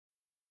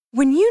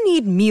When you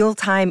need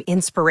mealtime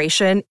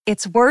inspiration,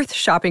 it's worth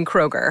shopping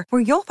Kroger,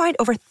 where you'll find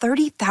over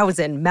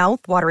 30,000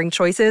 mouth-watering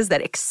choices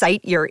that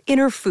excite your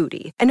inner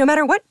foodie. And no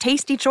matter what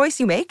tasty choice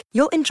you make,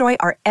 you'll enjoy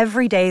our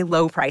everyday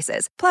low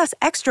prices, plus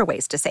extra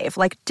ways to save,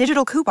 like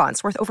digital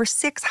coupons worth over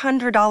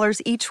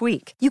 $600 each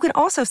week. You can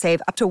also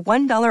save up to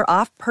 $1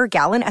 off per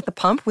gallon at the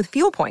pump with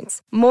fuel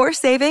points. More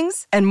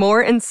savings and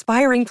more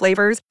inspiring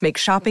flavors make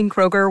shopping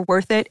Kroger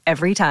worth it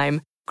every time.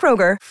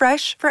 Kroger,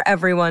 fresh for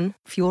everyone.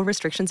 Fuel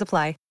restrictions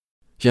apply.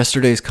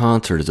 Yesterday's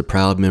Concert is a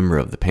proud member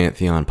of the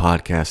Pantheon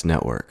Podcast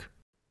Network.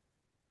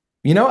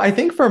 You know, I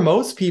think for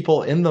most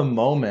people in the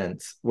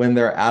moment when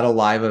they're at a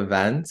live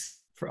event,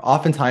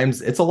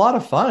 oftentimes it's a lot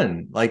of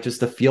fun, like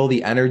just to feel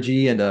the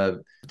energy and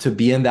to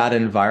be in that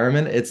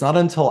environment. It's not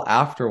until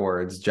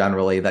afterwards,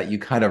 generally, that you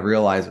kind of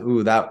realize,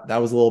 ooh, that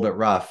was a little bit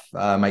rough.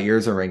 My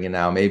ears are ringing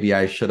now. Maybe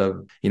I should have,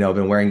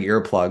 been wearing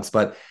earplugs.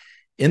 But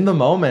in the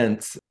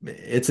moment,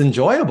 it's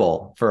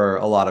enjoyable for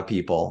a lot of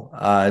people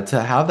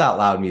to have that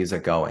loud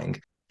music going.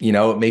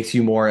 It makes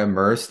you more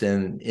immersed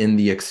in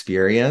the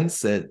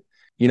experience. It,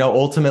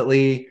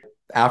 ultimately,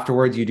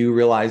 afterwards, you do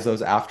realize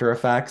those after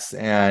effects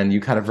and you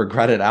kind of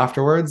regret it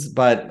afterwards.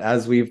 But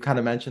as we've kind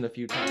of mentioned a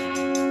few times.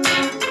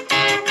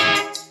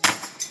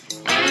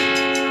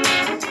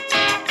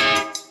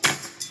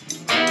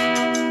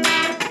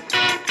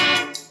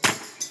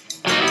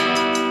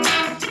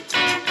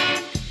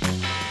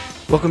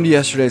 Welcome to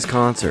Yesterday's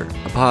Concert,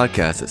 a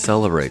podcast that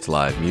celebrates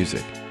live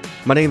music.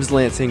 My name is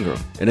Lance Ingram,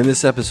 and in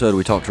this episode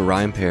we talk to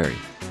Ryan Perry,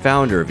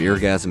 founder of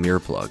Eargasm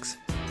Earplugs.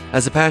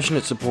 As a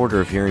passionate supporter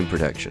of hearing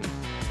protection,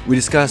 we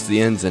discuss the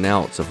ins and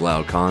outs of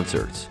loud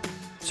concerts.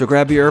 So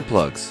grab your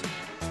earplugs,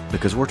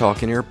 because we're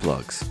talking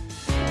earplugs.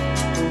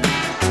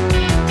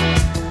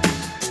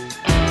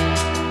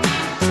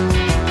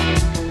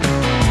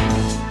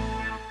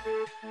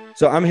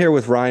 So I'm here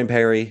with Ryan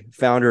Perry,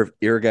 founder of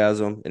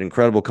Eargasm, an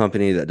incredible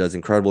company that does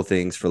incredible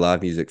things for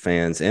live music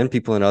fans and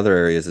people in other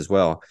areas as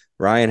well.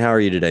 Ryan, how are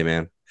you today,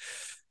 man?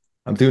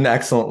 I'm doing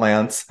excellent,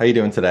 Lance. How you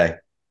doing today?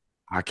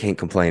 I can't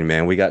complain,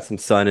 man. We got some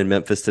sun in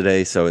Memphis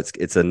today, so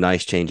it's a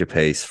nice change of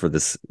pace for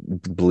this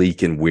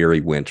bleak and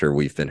weary winter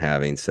we've been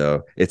having.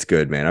 So it's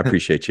good, man. I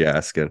appreciate you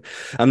asking.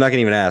 I'm not going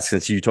to even ask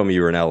since you told me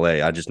you were in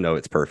LA. I just know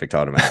it's perfect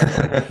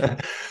automatically.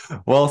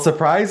 Well,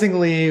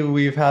 surprisingly,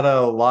 we've had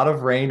a lot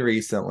of rain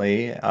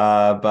recently,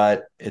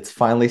 but it's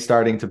finally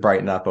starting to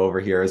brighten up over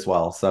here as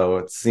well. So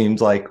it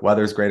seems like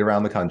weather's great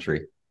around the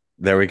country.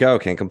 There we go.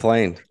 Can't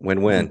complain.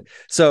 Win-win. Mm-hmm.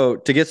 So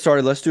to get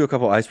started, let's do a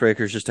couple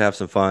icebreakers just to have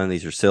some fun.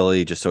 These are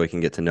silly, just so we can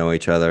get to know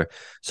each other.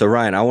 So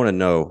Ryan, I want to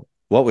know,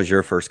 what was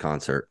your first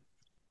concert?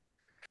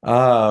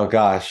 Oh,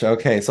 gosh.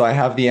 Okay. So I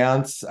have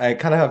I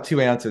kind of have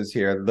two answers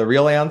here. The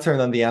real answer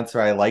and then the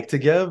answer I like to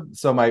give.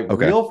 So my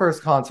real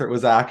first concert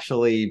was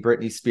actually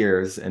Britney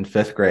Spears in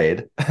 5th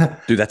grade.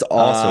 Dude, that's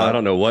awesome. I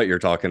don't know what you're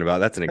talking about.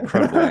 That's an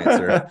incredible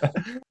answer.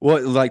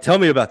 Well, tell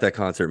me about that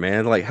concert,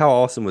 man. How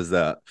awesome was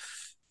that?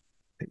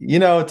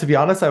 To be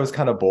honest, I was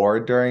kind of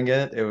bored during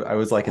it. I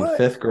was in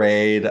 5th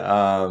grade.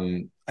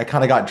 I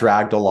kind of got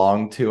dragged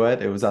along to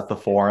it. It was at the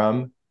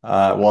Forum,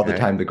 at the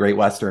time, the Great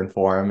Western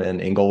Forum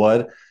in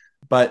Inglewood.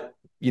 But,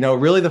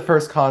 really the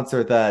first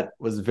concert that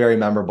was very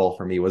memorable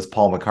for me was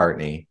Paul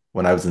McCartney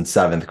when I was in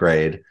 7th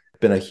grade.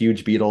 Been a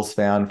huge Beatles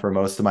fan for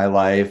most of my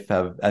life.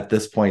 Have at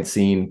this point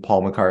seen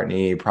Paul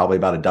McCartney probably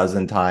about a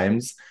dozen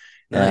times.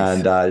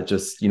 Nice. And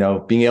just,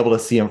 being able to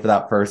see him for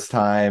that first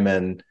time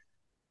and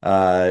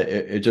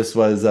it just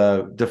was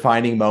a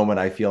defining moment,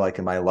 I feel like,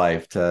 in my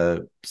life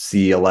to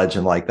see a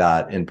legend like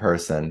that in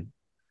person.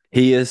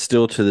 He is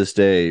still to this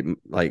day,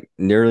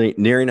 nearing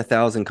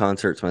 1,000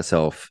 concerts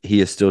myself. He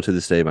is still to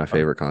this day my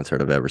favorite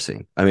concert I've ever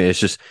seen. I mean, it's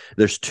just,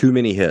 there's too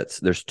many hits.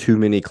 There's too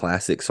many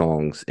classic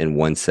songs in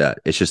one set.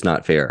 It's just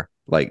not fair.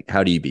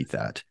 How do you beat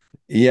that?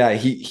 Yeah,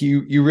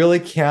 you really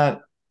can't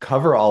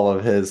cover all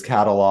of his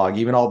catalog,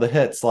 even all the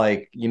hits.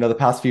 The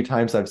past few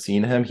times I've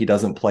seen him, he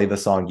doesn't play the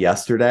song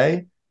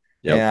Yesterday.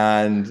 Yep.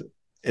 And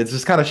it's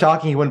just kind of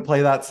shocking he wouldn't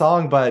play that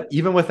song. But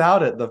even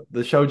without it,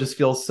 the show just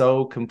feels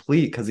so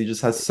complete because he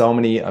just has so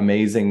many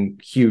amazing,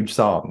 huge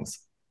songs.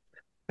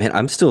 Man,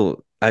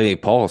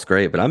 Paul's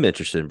great, but I'm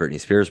interested in Britney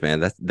Spears,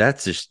 man.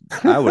 That's just,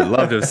 I would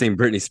love to have seen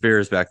Britney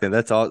Spears back then.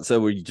 That's all. So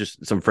were you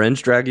just, some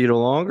friends drag you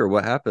along or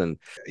what happened?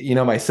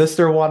 My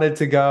sister wanted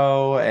to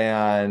go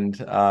and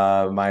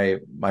my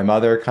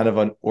mother kind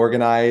of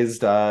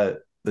organized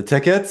the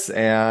tickets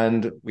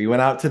and we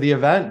went out to the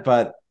event,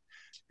 but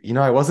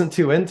I wasn't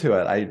too into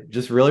it. I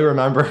just really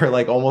remember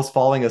almost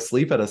falling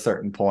asleep at a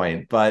certain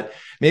point, but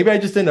maybe I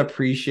just didn't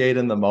appreciate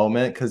in the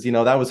moment because,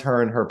 that was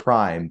her in her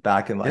prime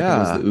back in it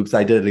was the Oops,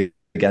 I Did It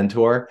Again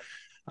tour.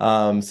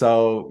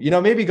 So,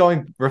 maybe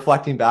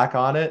reflecting back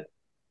on it,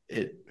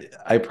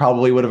 I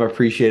probably would have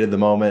appreciated the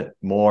moment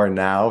more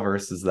now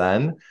versus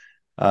then.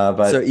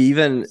 But so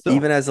even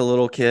as a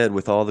little kid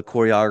with all the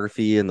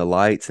choreography and the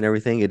lights and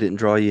everything, it didn't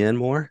draw you in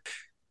more?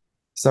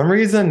 Some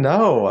reason,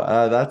 no.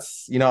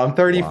 That's, I'm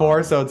 34,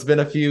 wow. So it's been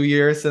a few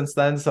years since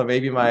then. So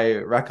maybe my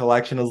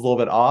recollection is a little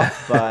bit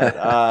off, but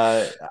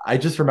I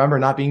just remember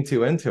not being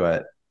too into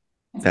it.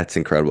 That's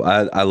incredible.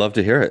 I love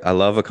to hear it. I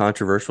love a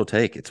controversial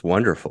take. It's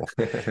wonderful.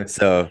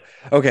 So,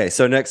 okay.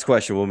 So next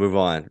question, we'll move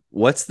on.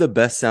 What's the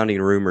best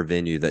sounding room or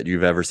venue that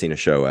you've ever seen a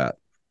show at?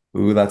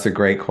 Ooh, that's a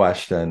great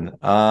question.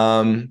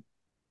 Now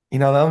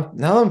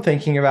that I'm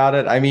thinking about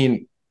it, I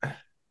mean,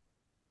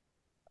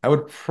 I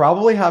would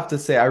probably have to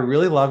say I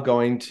really love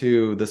going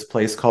to this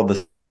place called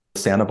the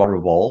Santa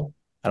Barbara Bowl.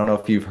 I don't know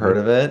if you've heard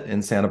Hmm. of it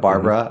in Santa Hmm.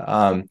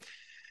 Barbara.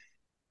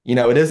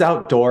 It is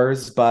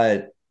outdoors,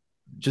 but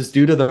just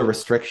due to the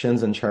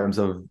restrictions in terms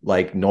of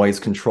like noise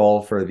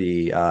control for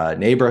the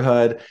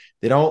neighborhood,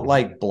 they don't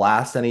like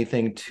blast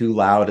anything too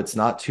loud. It's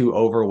not too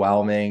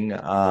overwhelming.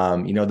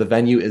 The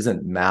venue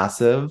isn't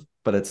massive,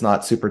 but it's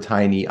not super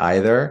tiny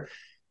either.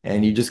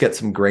 And you just get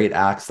some great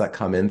acts that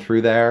come in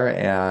through there.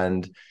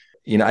 And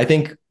I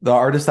think the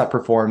artists that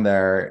perform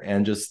there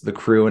and just the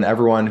crew and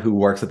everyone who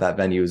works at that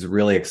venue is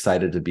really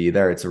excited to be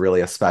there. It's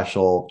really a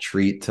special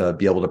treat to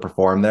be able to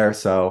perform there.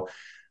 So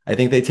I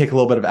think they take a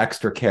little bit of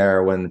extra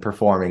care when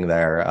performing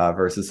there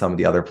versus some of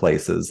the other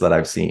places that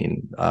I've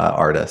seen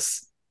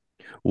artists.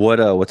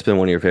 What's been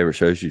one of your favorite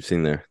shows you've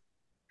seen there?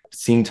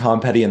 Seeing Tom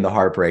Petty and the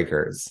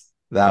Heartbreakers,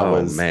 that Oh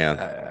was, man.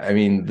 I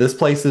mean, this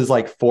place is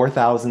like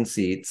 4,000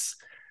 seats.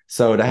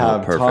 So to Oh,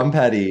 have Tom perfect.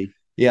 Petty,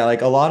 yeah,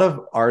 like a lot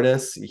of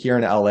artists here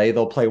in LA,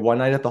 they'll play one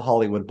night at the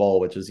Hollywood Bowl,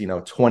 which is,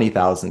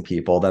 20,000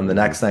 people. Then the Hmm.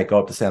 next night go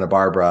up to Santa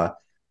Barbara,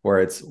 where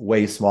it's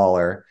way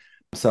smaller.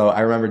 So I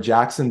remember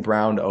Jackson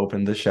Brown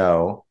opened the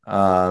show,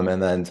 and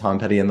then Tom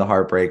Petty and the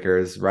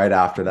Heartbreakers right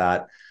after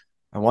that.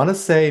 I want to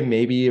say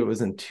maybe it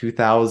was in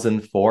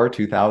 2004,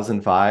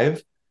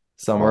 2005,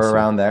 somewhere Awesome.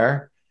 around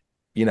there.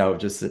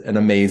 Just an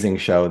amazing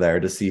show there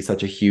to see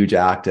such a huge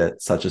act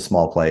at such a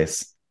small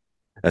place.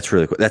 That's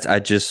really cool. I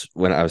just,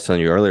 when I was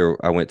telling you earlier,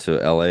 I went to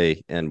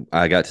LA and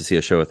I got to see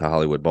a show at the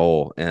Hollywood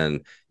Bowl,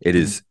 and it Mhm.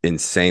 is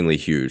insanely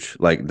huge.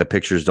 Like the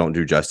pictures don't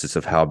do justice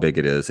of how big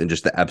it is, and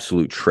just the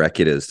absolute trek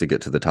it is to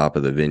get to the top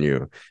of the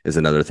venue is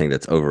another thing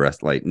that's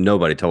like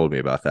nobody told me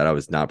about that. I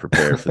was not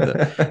prepared for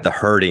the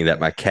hurting that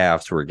my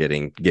calves were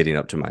getting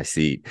up to my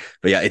seat.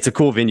 But yeah, it's a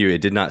cool venue.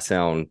 It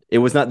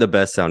was not the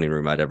best sounding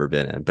room I'd ever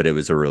been in, but it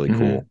was a really cool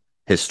Mhm.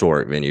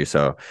 historic venue.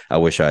 So I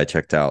wish I had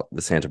checked out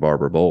the Santa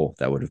Barbara Bowl.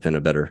 Maybe that would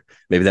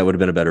have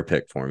been a better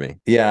pick for me.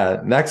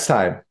 Yeah, next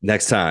time.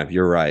 Next time,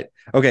 you're right.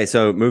 Okay,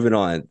 so moving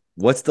on.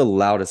 What's the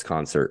loudest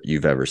concert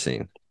you've ever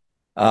seen?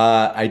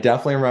 I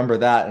definitely remember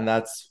that, and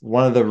that's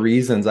one of the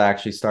reasons I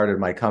actually started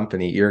my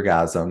company,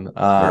 Eargasm.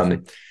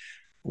 Perfect.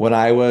 When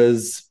I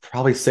was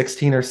probably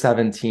 16 or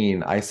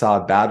 17, I saw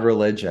Bad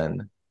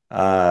Religion,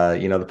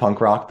 the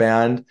punk rock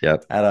band,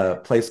 Yep. at a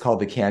place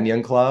called the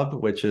Canyon Club,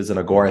 which is in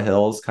Agora Mhm.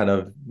 Hills, kind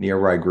of near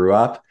where I grew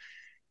up.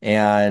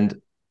 And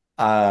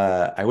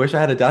I wish I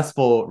had a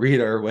decibel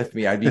reader with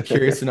me. I'd be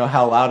curious to know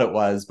how loud it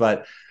was,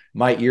 but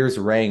my ears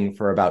rang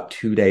for about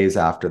 2 days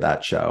after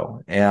that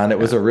show. And it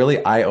was Yeah. a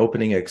really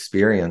eye-opening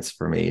experience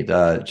for me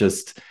to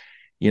just,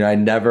 I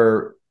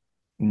never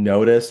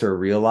noticed or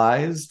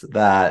realized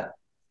that,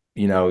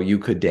 you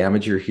could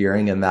damage your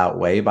hearing in that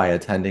way by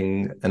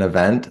attending an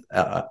event,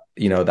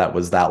 that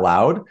was that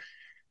loud.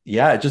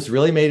 Yeah, it just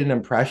really made an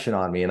impression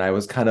on me. And I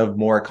was kind of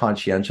more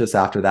conscientious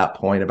after that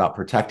point about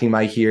protecting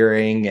my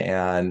hearing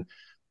and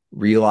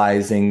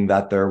realizing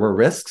that there were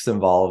risks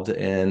involved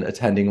in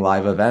attending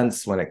live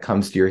events when it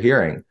comes to your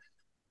hearing.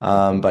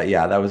 Mhm. But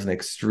yeah, that was an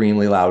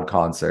extremely loud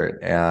concert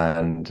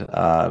and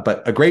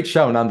but a great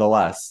show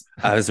nonetheless.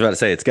 I was about to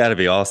say it's got to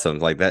be awesome.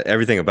 Like that,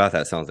 everything about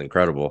that sounds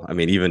incredible. I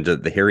mean, even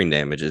the hearing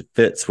damage, it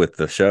fits with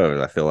the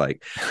show. I feel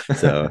like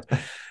so.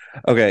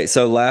 Okay,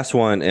 so last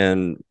one,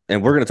 and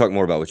we're going to talk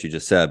more about what you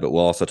just said, but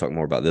we'll also talk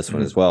more about this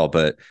one as well.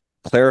 But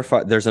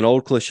clarify. There's an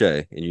old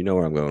cliche, and you know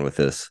where I'm going with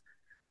this.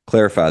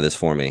 Clarify this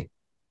for me.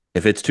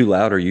 If it's too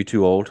loud, are you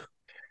too old?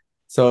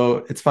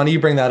 So it's funny you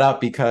bring that up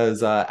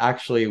because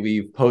actually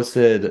we've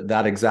posted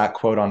that exact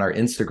quote on our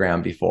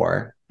Instagram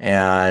before,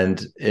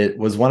 and it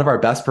was one of our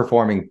best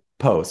performing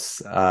posts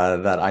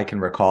that I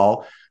can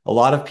recall. A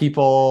lot of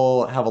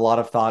people have a lot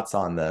of thoughts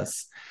on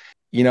this.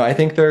 I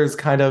think there's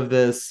kind of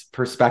this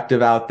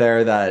perspective out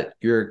there that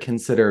you're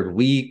considered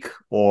weak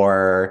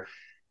or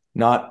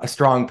not a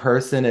strong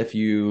person if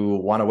you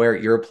want to wear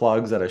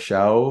earplugs at a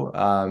show.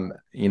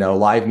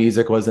 Live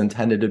music was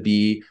intended to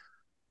be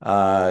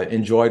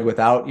enjoyed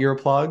without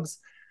earplugs,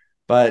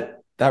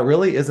 but that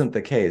really isn't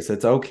the case.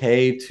 It's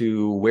okay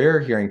to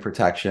wear hearing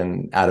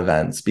protection at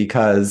events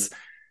because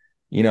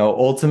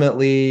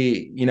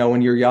ultimately,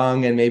 when you're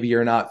young and maybe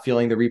you're not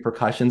feeling the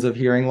repercussions of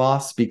hearing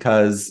loss,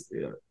 because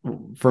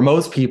for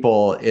most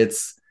people,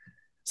 it's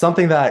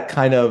something that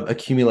kind of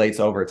accumulates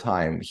over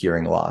time,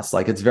 hearing loss.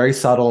 Like it's very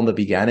subtle in the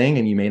beginning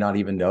and you may not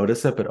even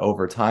notice it, but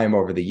over time,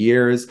 over the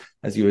years,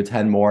 as you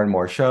attend more and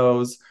more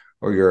shows,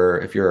 or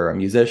if you're a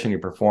musician, you're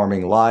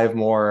performing live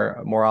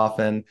more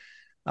often,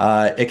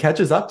 it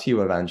catches up to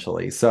you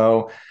eventually.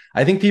 So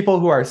I think people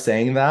who are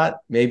saying that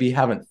maybe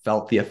haven't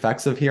felt the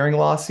effects of hearing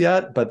loss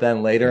yet, but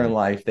then later in Mhm.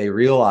 life they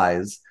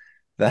realize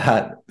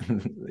that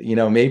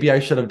maybe I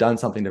should have done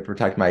something to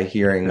protect my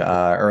hearing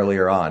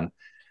earlier on.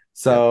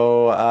 Yeah.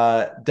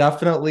 So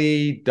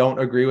definitely don't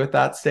agree with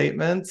that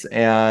statement.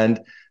 And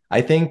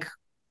I think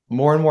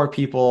more and more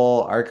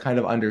people are kind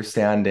of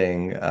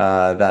understanding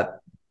that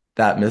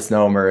that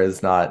misnomer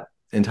is not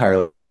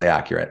entirely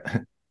accurate.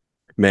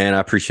 Man, I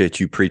appreciate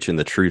you preaching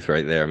the truth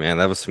right there, man.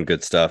 That was some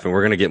good stuff. And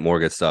we're going to get more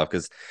good stuff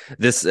because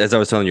this, as I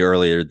was telling you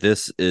earlier,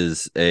 this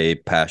is a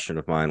passion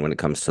of mine when it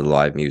comes to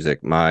live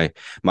music. My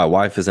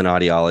wife is an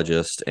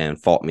audiologist and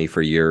fought me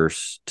for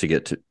years to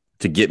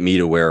get me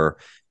to wear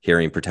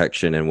hearing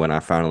protection. And when I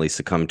finally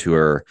succumbed to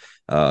her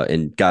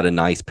and got a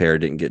nice pair,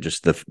 didn't get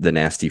just the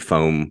nasty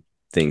foam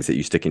things that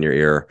you stick in your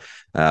ear,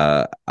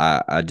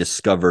 I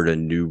discovered a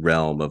new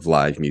realm of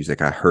live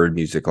music. I heard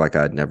music like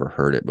I'd never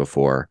heard it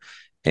before.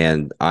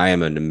 And I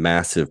am a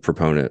massive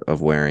proponent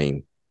of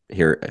wearing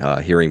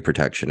hearing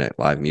protection at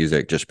live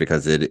music just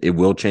because it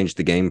will change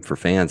the game for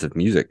fans of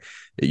music.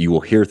 You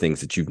will hear things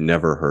that you've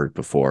never heard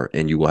before,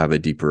 and you will have a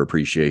deeper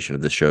appreciation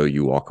of the show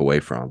you walk away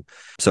from.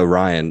 So,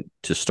 Ryan,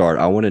 to start,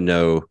 I want to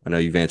know, I know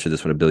you've answered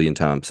this one a billion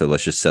times, so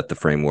let's just set the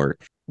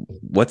framework.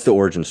 What's the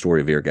origin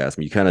story of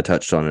Eargasm? You kind of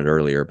touched on it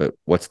earlier, but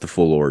what's the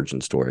full origin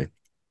story?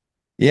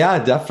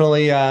 Yeah,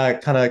 definitely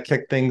kind of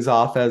kick things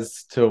off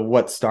as to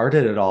what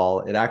started it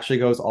all. It actually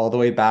goes all the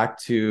way back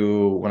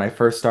to when I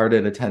first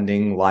started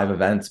attending live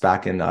events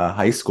back in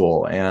high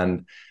school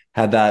and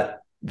had that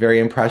very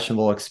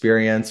impressionable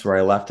experience where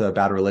I left a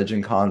Bad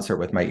Religion concert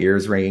with my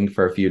ears ringing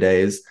for a few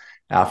days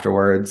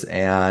afterwards.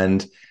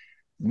 And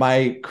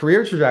my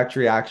career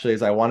trajectory actually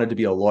is I wanted to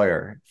be a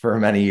lawyer for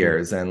many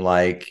years and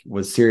like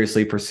was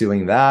seriously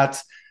pursuing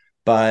that.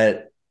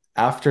 But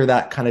after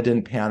that kind of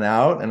didn't pan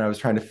out and I was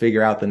trying to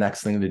figure out the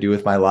next thing to do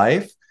with my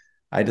life,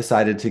 I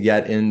decided to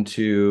get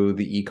into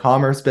the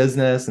e-commerce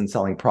business and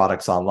selling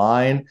products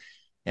online.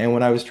 And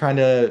when I was trying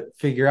to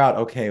figure out,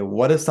 okay,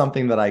 what is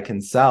something that I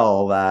can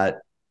sell that,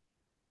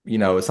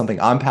 is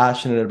something I'm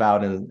passionate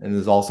about and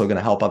is also going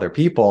to help other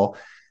people,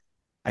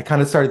 I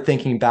kind of started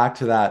thinking back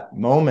to that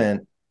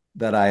moment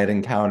that I had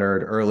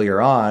encountered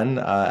earlier on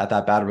at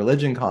that Bad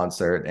Religion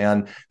concert.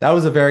 And that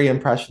was a very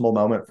impressionable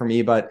moment for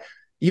me. But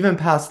even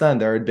past then,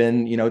 there had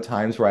been,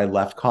 times where I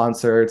left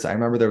concerts. I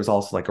remember there was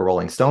also like a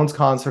Rolling Stones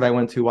concert I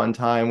went to one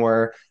time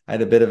where I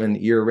had a bit of an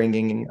ear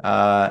ringing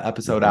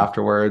episode Mm-hmm.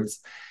 afterwards.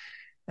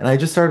 And I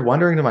just started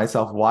wondering to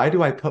myself, why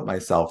do I put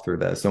myself through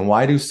this? And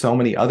why do so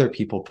many other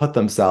people put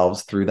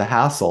themselves through the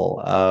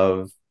hassle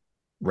of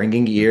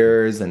ringing Mm-hmm.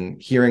 ears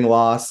and hearing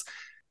loss?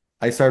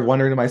 I started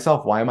wondering to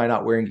myself, why am I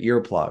not wearing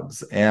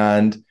earplugs?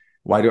 And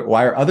why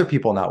are other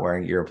people not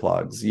wearing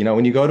earplugs?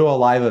 When you go to a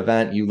live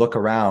event, you look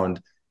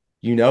around,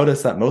 you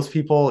notice that most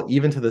people,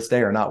 even to this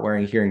day, are not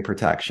wearing hearing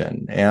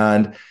protection.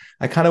 And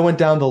I kind of went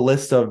down the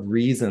list of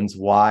reasons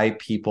why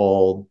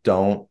people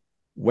don't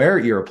wear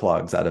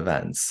earplugs at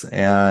events.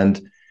 And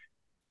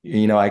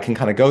I can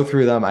kind of go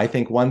through them. I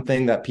think one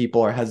thing that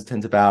people are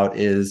hesitant about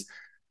is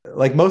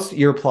like most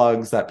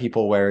earplugs that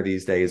people wear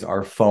these days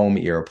are foam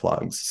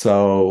earplugs.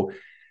 So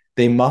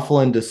they muffle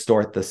and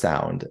distort the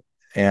sound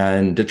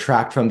and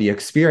detract from the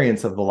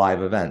experience of the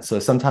live event. So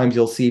sometimes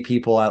you'll see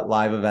people at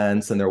live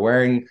events and they're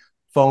wearing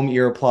foam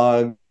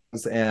earplugs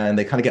and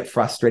they kind of get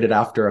frustrated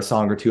after a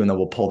song or two and then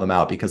we'll pull them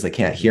out because they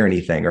can't hear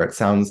anything or it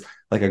sounds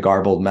like a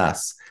garbled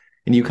mess.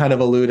 And you kind of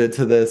alluded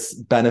to this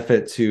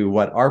benefit to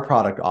what our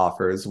product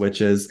offers,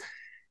 which is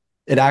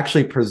it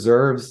actually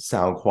preserves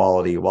sound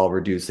quality while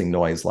reducing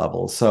noise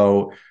levels.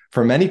 So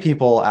for many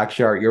people,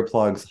 actually, our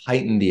earplugs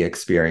heighten the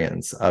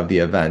experience of the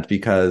event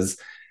because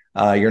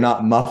you're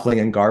not muffling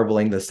and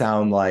garbling the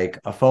sound like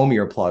a foam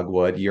earplug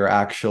would. You're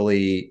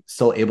actually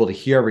still able to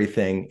hear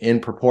everything in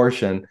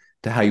proportion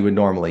to how you would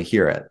normally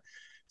hear it.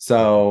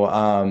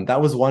 So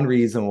that was one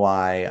reason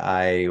why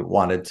I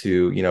wanted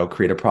to,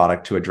 create a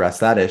product to address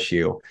that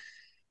issue.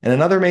 And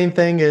another main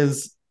thing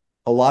is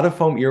a lot of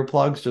foam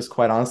earplugs just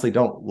quite honestly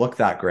don't look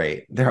that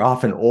great. They're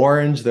often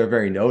orange, they're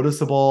very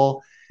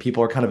noticeable.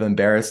 People are kind of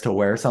embarrassed to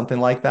wear something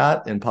like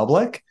that in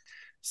public.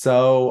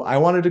 So I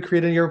wanted to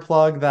create an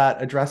earplug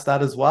that addressed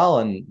that as well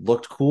and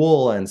looked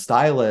cool and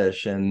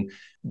stylish. And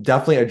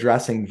definitely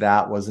addressing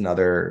that was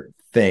another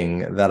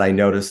thing that I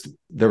noticed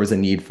there was a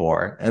need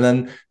for. And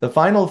then the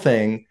final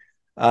thing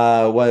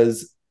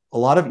was a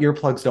lot of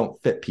earplugs don't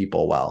fit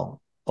people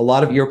well. A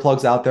lot of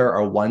earplugs out there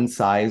are one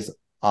size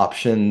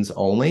options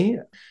only.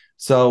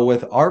 So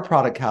with our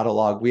product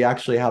catalog, we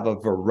actually have a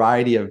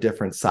variety of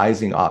different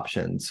sizing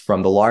options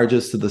from the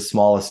largest to the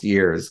smallest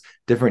ears,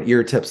 different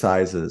ear tip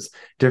sizes,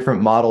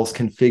 different models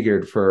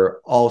configured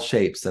for all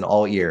shapes and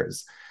all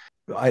ears.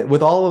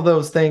 With all of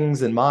those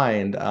things in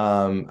mind,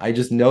 I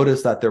just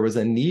noticed that there was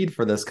a need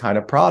for this kind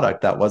of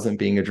product that wasn't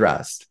being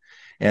addressed.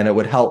 And it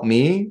would help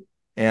me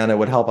and it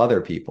would help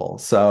other people.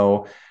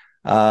 So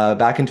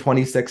back in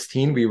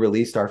 2016, we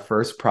released our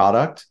first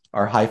product,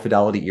 our high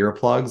fidelity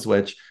earplugs,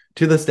 which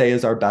to this day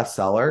is our best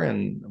seller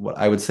and what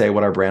I would say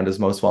what our brand is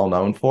most well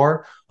known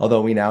for.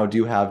 Although we now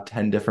do have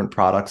 10 different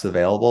products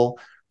available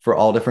for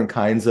all different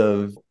kinds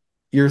of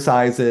ear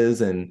sizes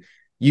and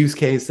use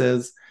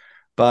cases.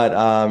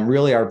 But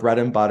really, our bread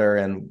and butter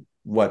and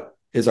what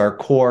is our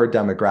core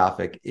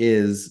demographic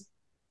is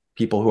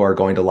people who are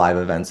going to live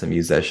events and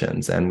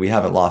musicians. And we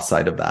haven't lost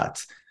sight of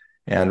that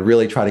and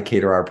really try to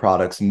cater our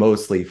products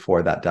mostly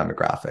for that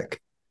demographic.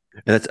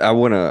 And I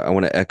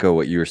wanna echo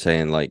what you were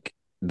saying. Like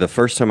the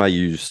first time I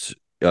used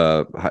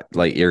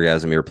like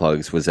Eargasm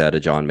earplugs was at a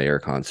John Mayer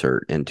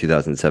concert in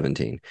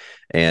 2017,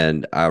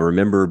 and I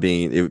remember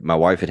my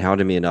wife had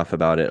hounded me enough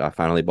about it. I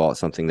finally bought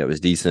something that was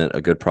decent,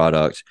 a good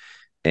product,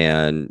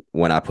 and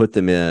when I put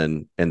them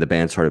in and the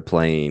band started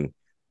playing,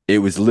 it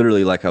was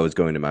literally like I was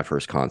going to my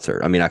first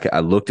concert. I mean, I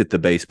looked at the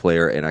bass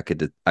player and I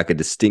could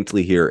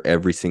distinctly hear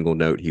every single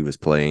note he was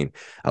playing.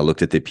 I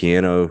looked at the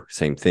piano,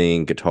 same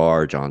thing,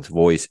 guitar, John's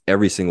voice,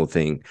 every single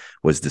thing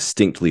was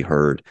distinctly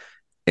heard.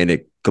 And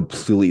it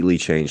completely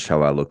changed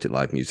how I looked at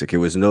live music. It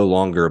was no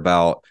longer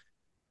about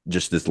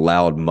just this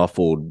loud,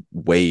 muffled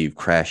wave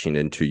crashing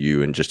into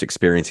you and just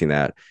experiencing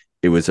that.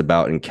 It was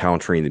about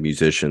encountering the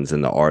musicians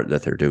and the art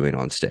that they're doing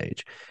on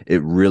stage.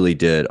 It really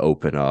did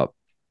open up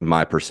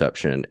my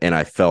perception, and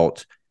I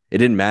felt it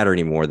didn't matter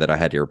anymore that I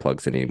had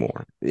earplugs in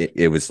anymore.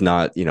 It was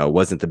not, it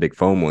wasn't the big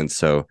foam ones,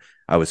 so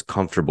I was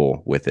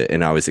comfortable with it,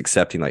 and I was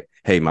accepting like,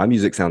 hey, my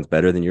music sounds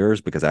better than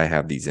yours because I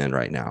have these in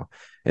right now.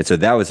 And so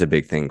that was a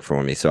big thing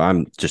for me. So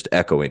I'm just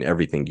echoing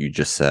everything you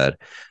just said.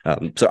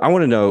 So I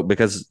want to know,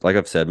 because like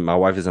I've said, my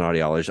wife is an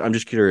audiologist. I'm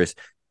just curious,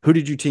 who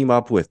did you team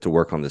up with to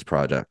work on this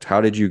project?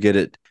 How did you get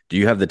it? Do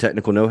you have the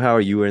technical know-how?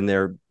 Are you in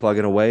there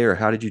plugging away, or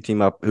how did you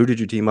team up? Who did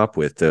you team up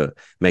with to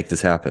make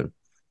this happen?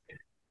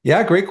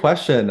 Yeah, great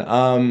question.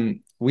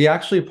 We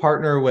actually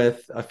partner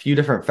with a few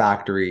different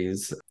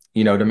factories,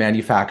 to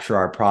manufacture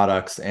our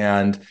products.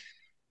 And,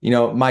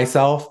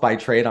 myself by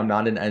trade, I'm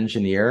not an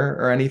engineer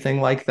or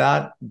anything like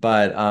that.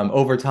 But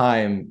over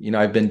time,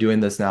 I've been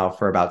doing this now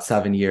for about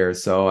 7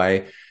 years. So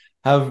I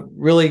have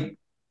really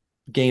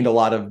gained a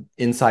lot of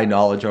inside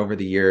knowledge over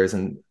the years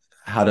and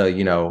how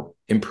to,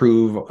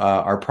 improve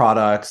our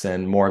products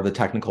and more of the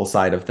technical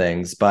side of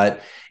things.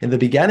 But in the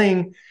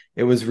beginning,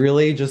 it was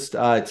really just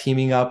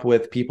teaming up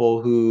with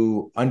people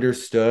who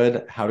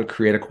understood how to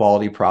create a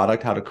quality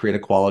product, how to create a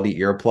quality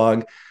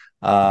earplug.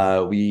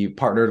 We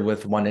partnered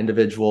with one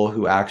individual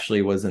who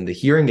actually was in the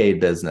hearing aid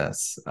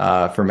business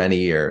for many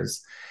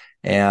years.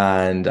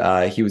 And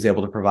he was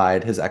able to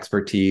provide his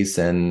expertise.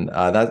 And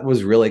that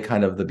was really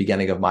kind of the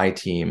beginning of my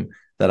team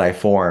that I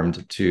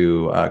formed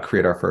to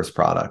create our first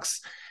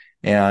products.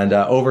 And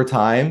over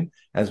time,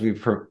 as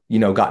we've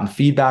gotten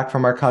feedback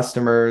from our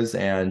customers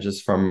and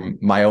just from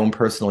my own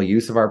personal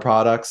use of our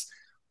products,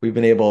 we've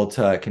been able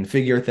to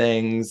configure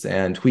things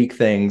and tweak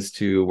things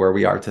to where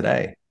we are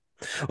today.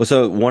 Well,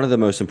 so one of the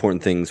most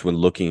important things when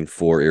looking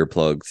for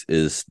earplugs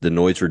is the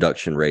noise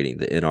reduction rating,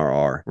 the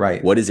NRR.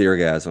 Right. What is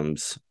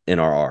Eargasm's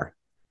NRR?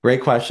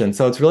 Great question.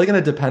 So it's really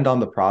going to depend on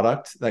the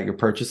product that you're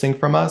purchasing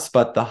from us,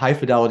 but the high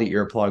fidelity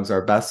earplugs,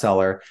 our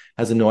bestseller,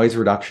 has a noise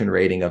reduction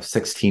rating of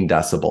 16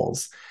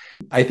 decibels.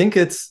 I think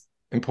it's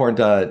important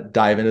to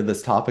dive into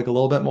this topic a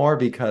little bit more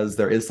because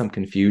there is some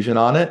confusion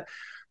on it.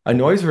 A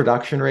noise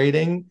reduction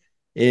rating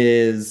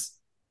is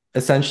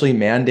essentially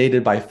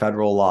mandated by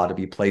federal law to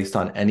be placed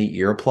on any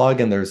earplug,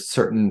 and there's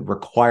certain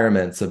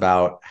requirements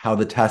about how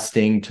the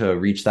testing to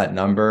reach that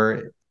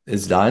number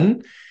is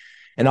done.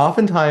 And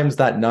oftentimes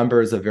that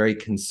number is a very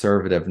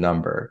conservative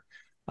number.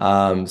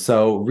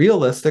 So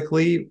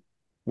realistically,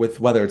 with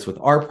whether it's with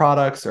our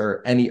products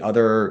or any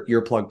other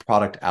earplug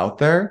product out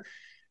there,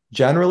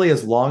 generally,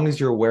 as long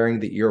as you're wearing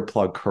the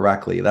earplug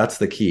correctly, that's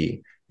the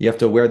key. You have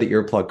to wear the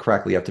earplug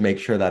correctly. You have to make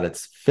sure that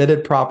it's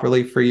fitted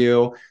properly for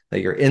you, that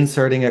you're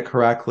inserting it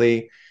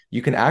correctly.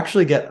 You can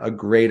actually get a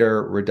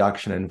greater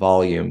reduction in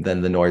volume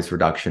than the noise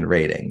reduction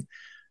rating.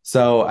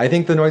 So I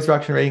think the noise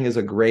reduction rating is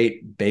a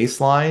great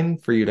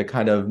baseline for you to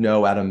kind of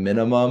know at a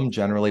minimum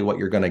generally what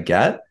you're going to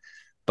get.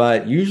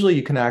 But usually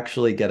you can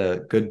actually get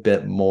a good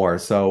bit more.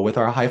 So with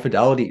our high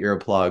fidelity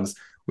earplugs,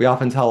 we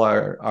often tell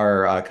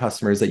our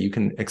customers that you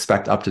can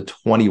expect up to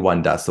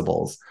 21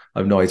 decibels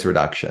of noise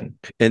reduction.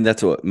 And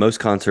that's what most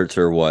concerts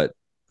are, what,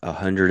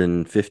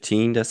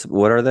 115 decibel?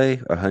 What are they?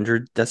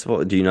 100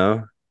 decibel? Do you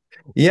know?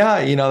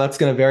 Yeah, that's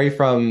going to vary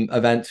from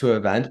event to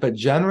event, but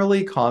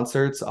generally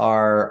concerts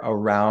are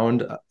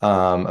around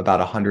about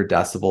 100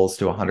 decibels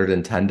to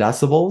 110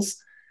 decibels.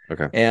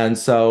 Okay. And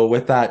so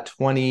with that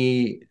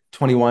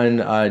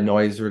 21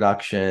 noise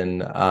reduction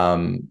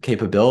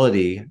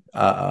capability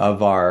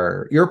of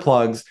our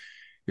earplugs,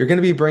 you're going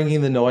to be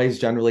bringing the noise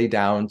generally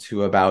down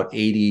to about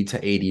 80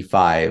 to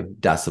 85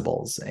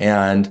 decibels.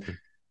 And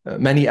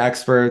many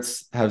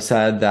experts have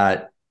said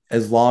that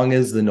as long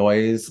as the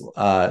noise,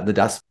 the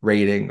decibel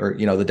rating, or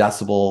the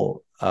decibel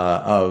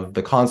of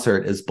the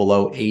concert is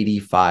below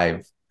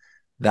 85,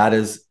 that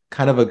is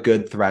kind of a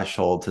good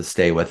threshold to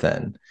stay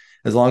within.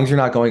 As long as you're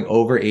not going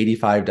over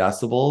 85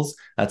 decibels,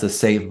 that's a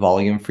safe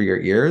volume for your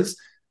ears.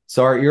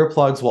 So our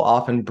earplugs will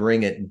often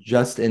bring it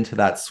just into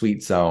that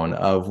sweet zone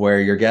of where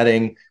you're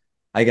getting,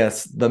 I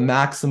guess, the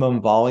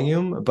maximum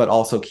volume, but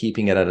also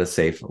keeping it at a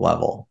safe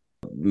level.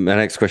 My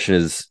next question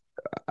is,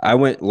 I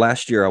went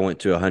last year, I went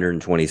to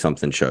 120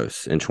 something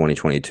shows in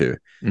 2022.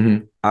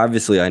 Mm-hmm.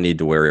 Obviously, I need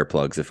to wear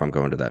earplugs if I'm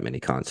going to that many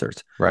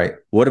concerts. Right.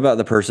 What about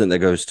the person that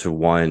goes to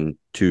 1,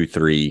 2,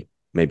 3,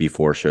 maybe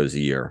 4 shows a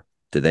year?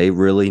 Do they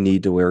really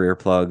need to wear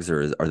earplugs,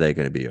 or are they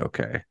going to be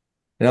okay?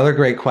 Another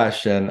great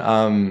question.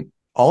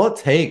 All it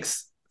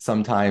takes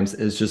sometimes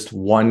is just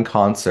one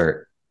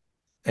concert,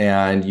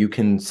 and you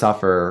can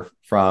suffer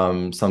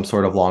from some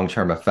sort of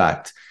long-term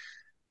effect.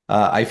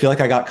 I feel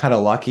like I got kind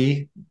of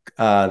lucky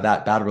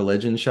that Bad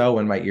Religion show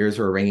when my ears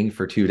were ringing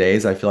for 2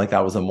 days. I feel like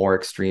that was a more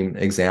extreme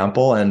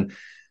example. And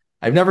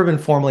I've never been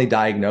formally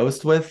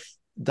diagnosed with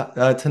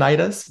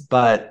tinnitus,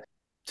 but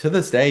to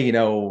this day,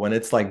 when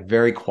it's like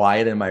very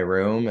quiet in my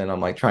room and I'm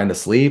like trying to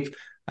sleep,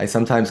 I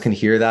sometimes can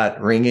hear that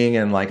ringing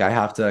and like I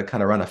have to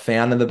kind of run a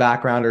fan in the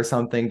background or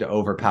something to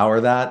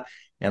overpower that.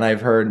 And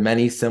I've heard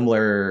many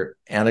similar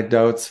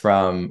anecdotes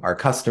from our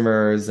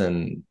customers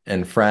and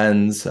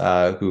friends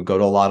who go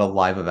to a lot of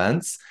live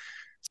events.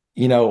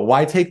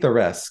 Why take the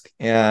risk?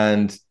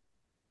 And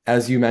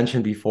as you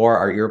mentioned before,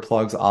 our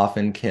earplugs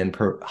often can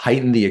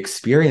heighten the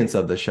experience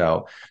of the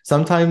show.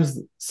 Sometimes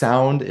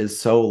sound is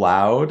so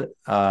loud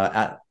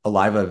at a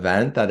live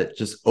event that it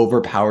just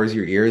overpowers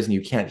your ears and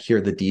you can't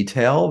hear the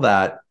detail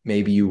that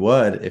maybe you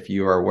would if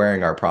you are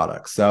wearing our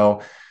products.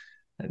 So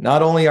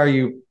not only are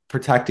you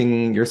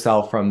protecting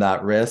yourself from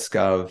that risk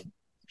of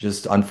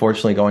just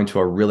unfortunately going to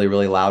a really,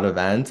 really loud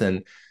event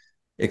and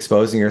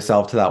exposing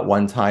yourself to that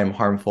one-time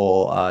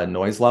harmful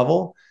noise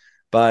level,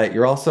 but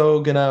you're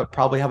also going to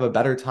probably have a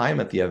better time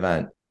at the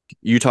event.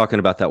 You talking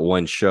about that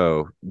one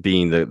show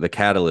being the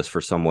catalyst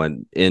for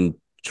someone in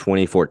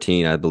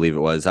 2014, I believe it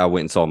was. I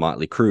went and saw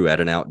Motley Crue at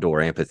an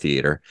outdoor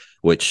amphitheater,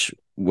 which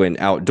when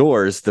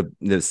outdoors,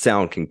 the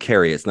sound can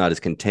carry. It's not as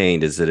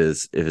contained as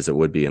it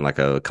would be in like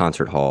a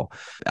concert hall.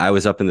 I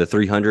was up in the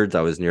 300s.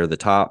 I was near the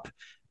top,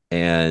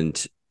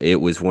 and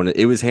it was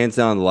hands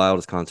down the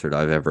loudest concert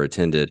I've ever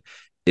attended.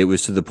 It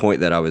was to the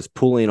point that I was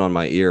pulling on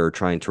my ear,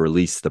 trying to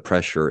release the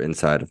pressure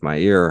inside of my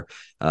ear.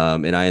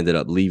 And I ended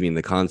up leaving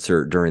the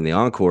concert during the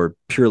encore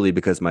purely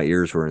because my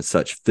ears were in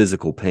such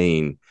physical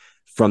pain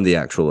from the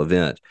actual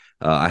event.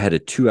 I had a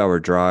 2-hour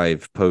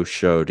drive post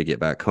show to get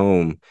back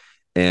home.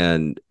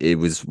 And it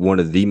was one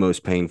of the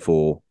most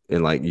painful.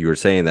 And like you were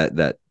saying,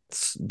 that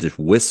just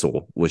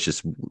whistle was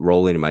just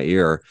rolling in my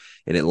ear,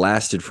 and it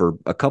lasted for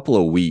a couple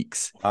of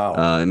weeks.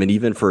 Wow.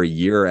 Even for a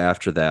year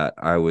after that,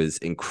 I was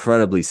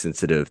incredibly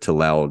sensitive to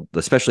loud,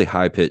 especially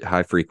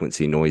high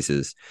frequency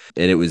noises.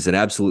 And it was an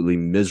absolutely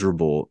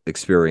miserable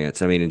experience.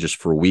 And just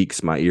for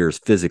weeks, my ears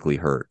physically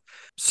hurt.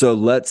 So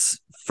let's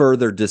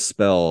further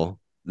dispel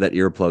that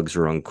earplugs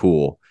are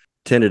uncool.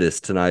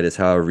 Tinnitus,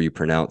 however you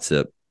pronounce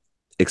it.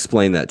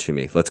 Explain that to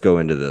me. Let's go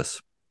into this.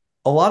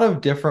 A lot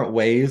of different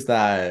ways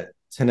that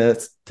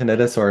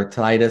tinnitus or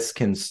tinnitus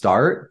can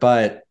start,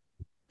 but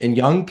in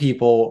young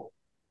people,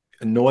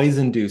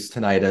 noise-induced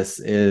tinnitus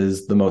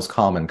is the most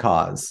common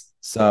cause.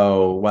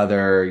 So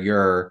whether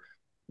you're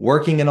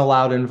working in a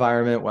loud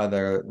environment,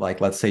 whether like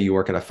let's say you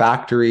work at a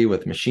factory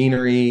with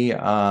machinery,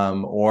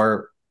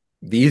 or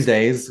these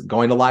days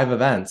going to live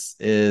events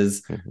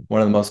is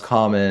one of the most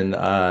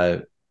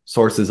common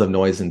sources of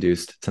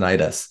noise-induced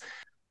tinnitus.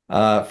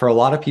 For a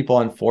lot of people,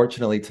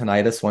 unfortunately,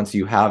 tinnitus, once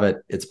you have it,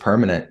 it's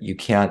permanent. You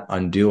can't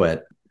undo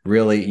it.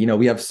 Really,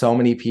 we have so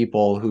many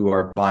people who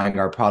are buying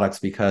our products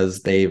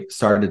because they've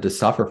started to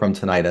suffer from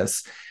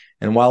tinnitus.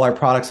 And while our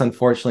products,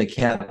 unfortunately,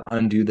 can't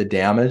undo the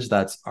damage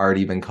that's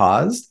already been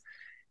caused,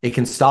 it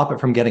can stop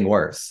it from getting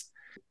worse.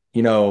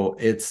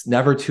 It's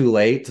never too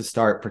late to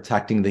start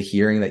protecting the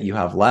hearing that you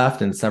have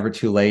left. And it's never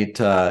too late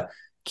to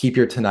keep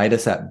your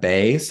tinnitus at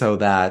bay so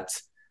that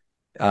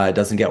it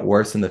doesn't get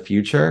worse in the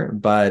future.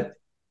 But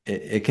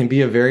it can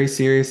be a very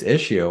serious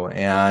issue.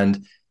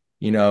 And,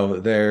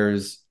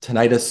 there's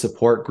tinnitus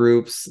support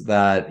groups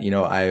that,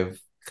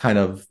 I've kind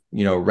of,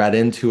 read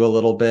into a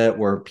little bit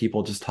where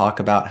people just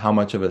talk about how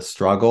much of a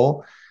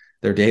struggle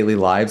their daily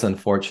lives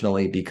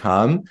unfortunately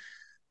become.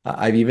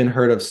 I've even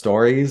heard of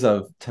stories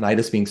of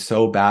tinnitus being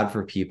so bad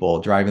for people,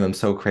 driving them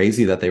so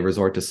crazy that they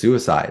resort to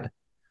suicide.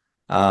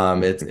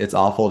 It's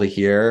awful to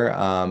hear.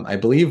 I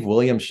believe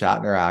William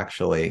Shatner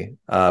actually,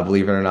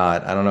 believe it or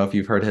not, I don't know if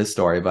you've heard his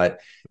story, but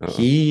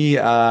he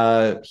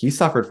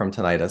suffered from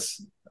tinnitus,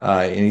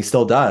 and he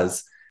still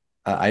does.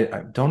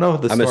 I don't know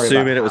the story. I'm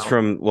assuming it was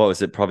from, what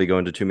was it? Probably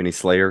going to too many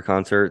Slayer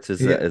concerts. Is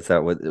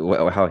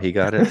that how he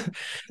got it?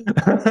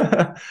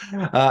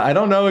 I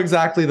don't know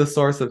exactly the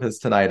source of his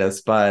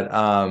tinnitus, but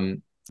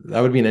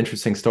that would be an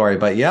interesting story.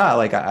 But yeah,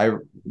 like I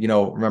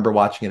remember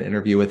watching an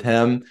interview with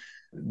him.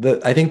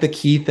 I think the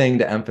key thing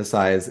to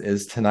emphasize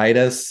is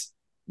tinnitus.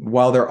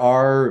 While there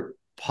are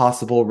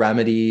possible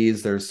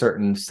remedies, there's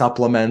certain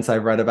supplements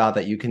I've read about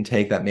that you can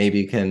take that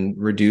maybe can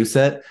reduce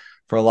it.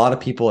 For a lot of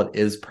people, it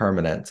is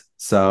permanent.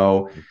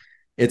 So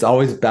it's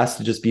always best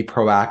to just be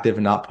proactive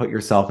and not put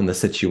yourself in the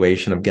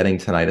situation of getting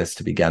tinnitus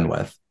to begin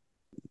with.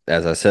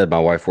 As I said, my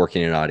wife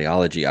working in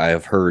audiology, I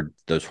have heard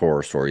those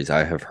horror stories.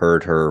 I have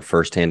heard her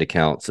firsthand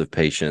accounts of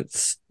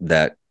patients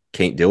that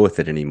can't deal with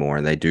it anymore,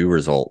 and they do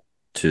result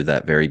to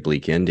that very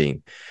bleak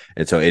ending.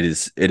 And so it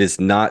is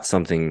not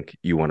something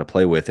you want to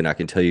play with. And I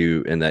can tell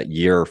you, in that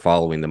year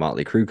following the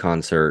Motley Crue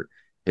concert,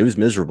 it was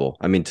miserable.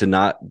 I mean,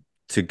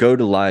 to go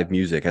to live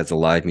music as a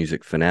live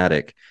music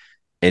fanatic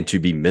and to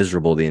be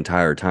miserable the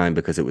entire time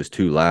because it was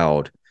too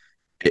loud,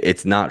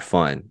 it's not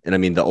fun. And I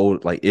mean,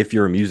 if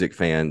you're a music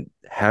fan,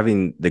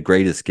 having the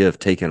greatest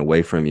gift taken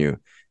away from you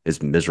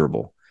is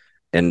miserable.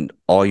 And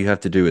all you have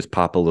to do is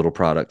pop a little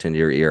product into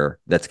your ear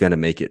that's going to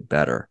make it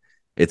better.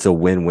 It's a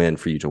win-win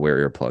for you to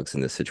wear earplugs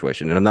in this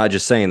situation. And I'm not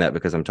just saying that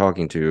because I'm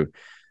talking to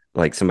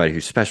like somebody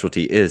whose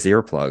specialty is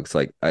earplugs.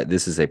 Like,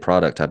 this is a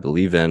product I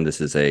believe in.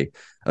 This is a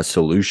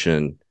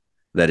solution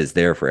that is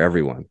there for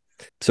everyone.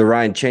 So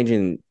Ryan,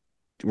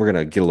 we're going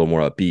to get a little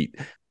more upbeat.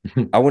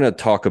 I want to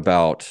talk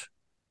about,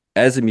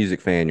 as a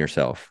music fan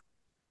yourself,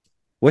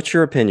 what's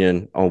your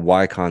opinion on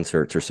why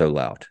concerts are so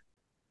loud?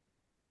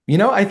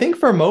 I think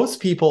for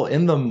most people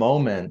in the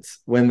moment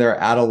when they're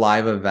at a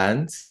live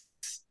event,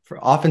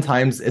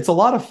 oftentimes it's a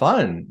lot of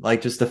fun,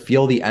 like just to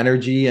feel the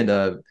energy and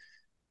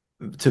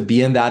to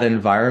be in that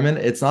environment.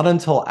 It's not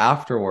until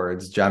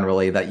afterwards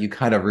generally that you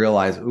kind of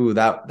realize, ooh,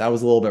 that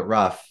was a little bit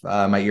rough.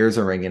 My ears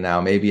are ringing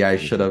now. Maybe I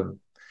should have,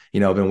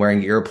 been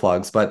wearing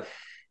earplugs. But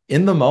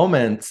in the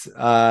moment,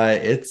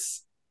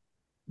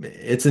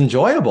 it's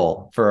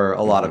enjoyable for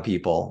a lot of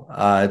people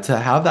to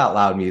have that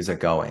loud music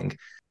going.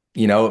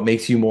 It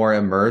makes you more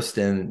immersed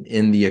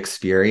in the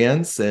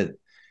experience. So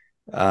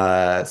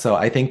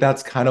I think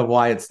that's kind of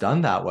why it's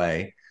done that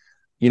way.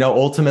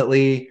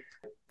 Ultimately,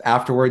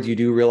 afterwards, you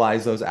do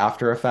realize those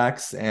after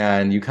effects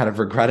and you kind of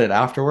regret it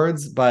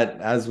afterwards. But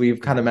as we've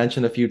kind of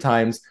mentioned a few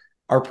times,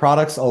 our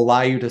products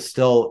allow you to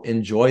still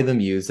enjoy the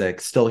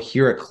music, still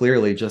hear it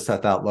clearly, just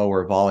at that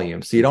lower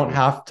volume. So you don't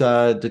have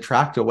to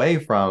detract away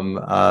from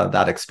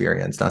that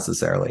experience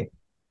necessarily.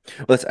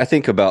 I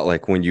think about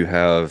like when you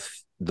have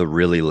the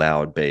really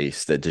loud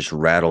bass that just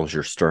rattles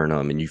your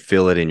sternum and you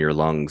feel it in your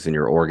lungs and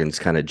your organs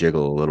kind of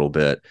jiggle a little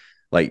bit.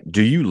 Like,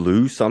 do you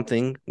lose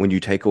something when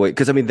you take away?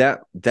 Because I mean, that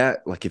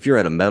like, if you're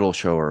at a metal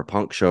show or a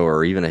punk show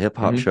or even a hip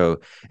hop show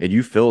and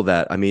you feel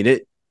that, I mean,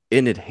 it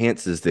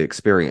enhances the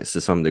experience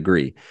to some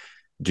degree.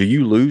 Do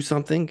you lose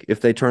something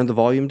if they turn the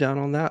volume down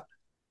on that?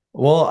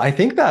 Well, I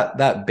think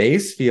that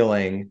bass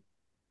feeling,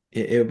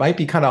 it might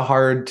be kind of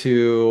hard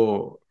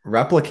to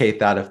replicate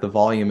that if the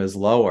volume is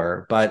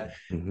lower, but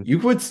you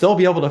would still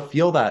be able to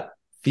feel that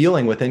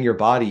feeling within your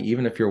body,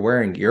 even if you're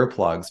wearing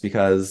earplugs,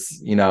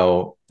 because,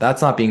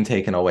 that's not being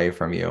taken away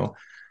from you.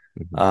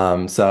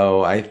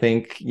 So I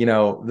think,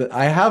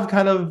 I have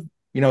kind of,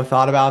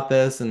 thought about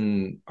this,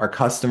 and our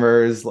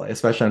customers,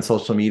 especially on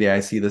social media,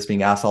 I see this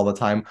being asked all the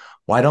time.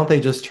 Why don't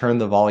they just turn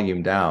the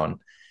volume down?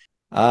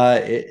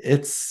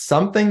 It's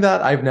something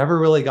that I've never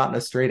really gotten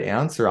a straight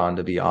answer on,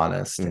 to be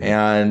honest.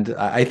 And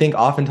I think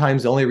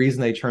oftentimes the only reason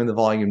they turn the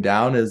volume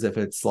down is if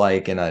it's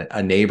like in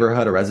a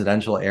neighborhood, a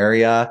residential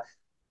area,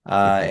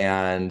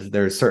 and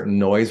there's certain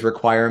noise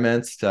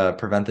requirements to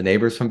prevent the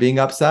neighbors from being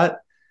upset.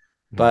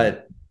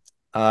 But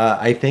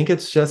I think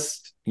it's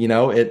just,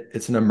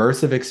 it's an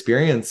immersive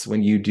experience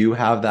when you do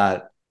have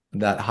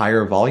that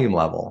higher volume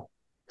level.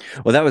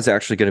 Well, that was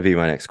actually going to be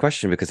my next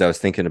question, because I was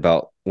thinking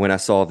about when I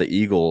saw the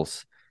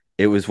Eagles.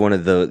 It was one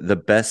of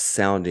the best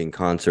sounding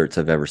concerts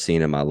I've ever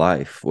seen in my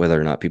life. Whether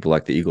or not people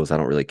like the Eagles, I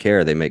don't really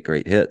care. They make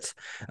great hits.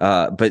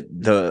 But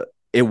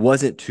it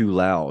wasn't too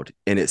loud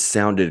and it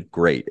sounded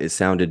great. It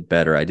sounded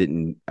better.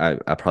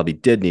 I probably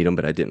did need them,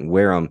 but I didn't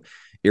wear them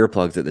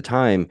earplugs at the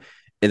time.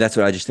 And that's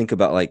what I just think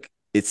about. Like,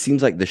 it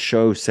seems like the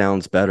show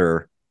sounds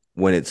better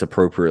when it's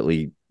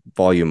appropriately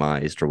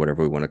volumized, or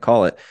whatever we want to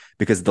call it,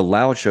 because the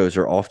loud shows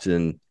are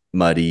often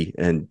muddy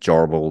and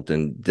jarbled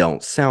and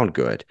don't sound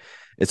good.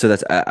 And so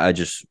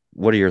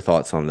what are your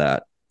thoughts on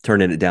that?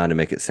 Turning it down to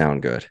make it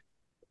sound good.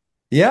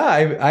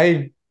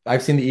 Yeah,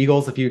 I've seen the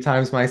Eagles a few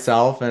times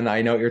myself, and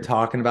I know what you're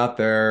talking about.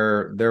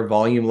 Their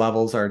volume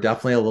levels are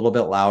definitely a little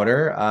bit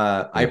louder.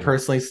 I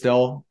personally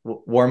still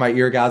wore my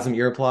Eargasm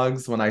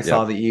earplugs when I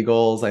saw the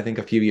Eagles, I think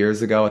a few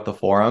years ago at the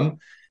Forum.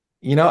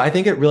 I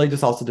think it really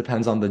just also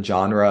depends on the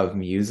genre of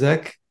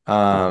music.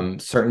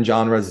 Certain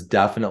genres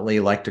definitely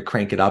like to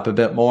crank it up a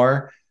bit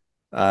more.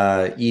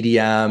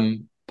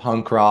 EDM,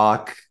 punk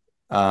rock,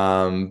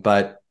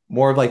 but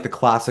more of like the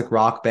classic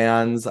rock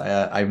bands,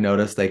 I've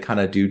noticed they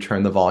kind of do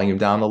turn the volume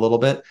down a little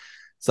bit.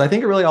 So I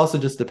think it really also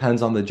just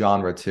depends on the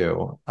genre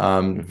too.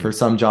 For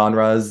some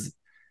genres,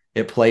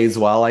 it plays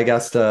well, I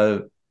guess,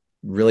 to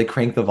really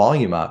crank the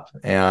volume up.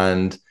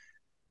 And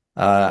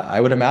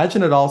I would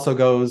imagine it also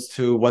goes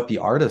to what the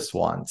artist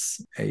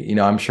wants.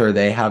 I'm sure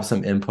they have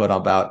some input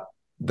about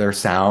their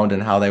sound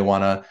and how they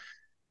want to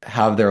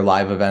have their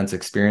live events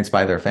experienced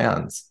by their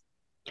fans.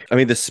 I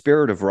mean, the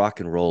spirit of rock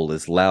and roll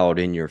is loud,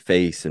 in your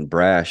face, and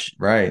brash.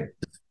 Right.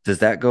 Does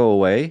that go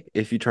away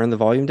if you turn the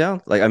volume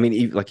down? Like, I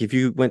mean, like if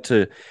you went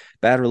to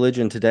Bad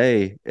Religion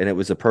today and it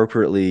was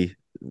appropriately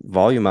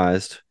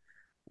volumized,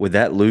 would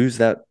that lose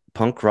that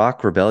punk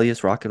rock,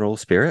 rebellious rock and roll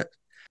spirit?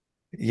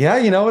 Yeah,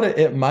 you know what?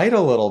 It might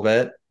a little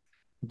bit,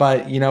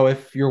 but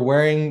if you're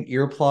wearing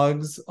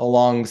earplugs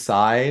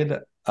alongside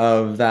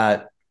of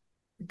that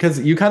because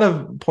you kind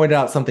of pointed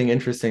out something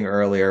interesting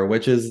earlier,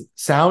 which is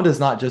sound is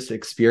not just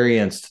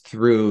experienced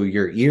through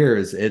your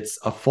ears, it's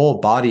a full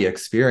body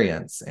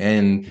experience.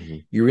 And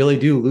Mhm. you really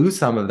do lose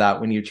some of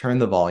that when you turn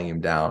the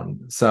volume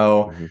down.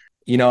 So, Mhm.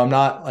 I'm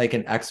not like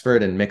an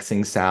expert in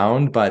mixing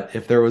sound, but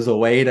if there was a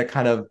way to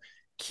kind of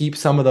keep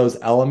some of those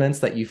elements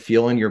that you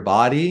feel in your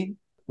body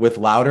with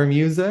louder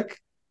music,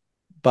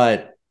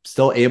 but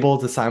still able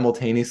to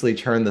simultaneously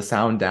turn the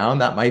sound down,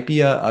 that might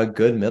be a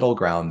good middle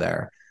ground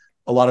there.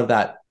 A lot of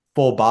that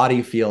full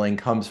body feeling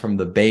comes from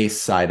the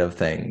bass side of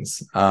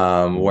things,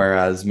 Mhm.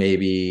 whereas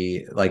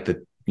maybe like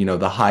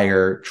the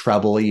higher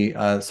trebly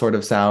sort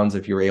of sounds,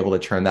 if you were able to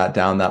turn that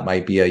down, that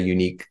might be a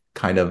unique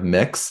kind of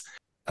mix.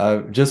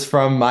 Just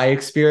from my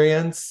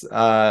experience,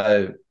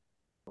 there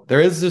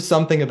is just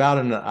something about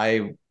it, and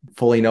I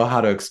fully know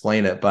how to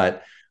explain it.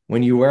 But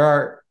when you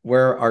wear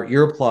our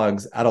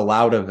earplugs at a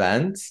loud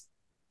event,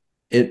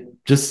 it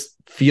just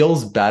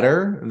feels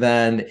better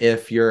than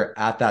if you're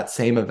at that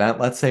same event,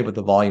 let's say, but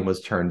the volume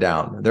was turned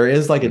down. There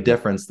is like a Mhm.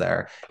 difference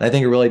there. And I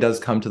think it really does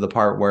come to the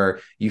part where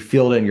you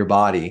feel it in your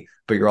body,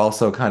 but you're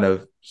also kind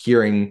of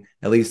hearing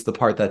at least the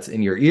part that's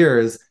in your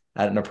ears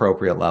at an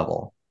appropriate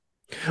level.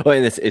 Well,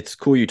 and it's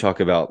cool you talk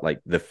about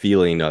like the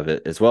feeling of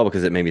it as well,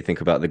 because it made me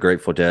think about the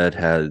Grateful Dead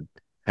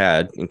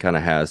had and kind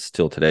of has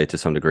still today to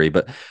some degree,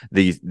 but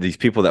these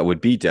people that would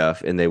be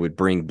deaf and they would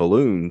bring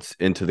balloons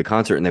into the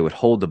concert and they would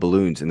hold the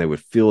balloons and they would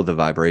feel the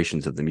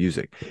vibrations of the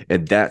music,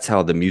 and that's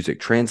how the music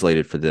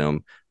translated for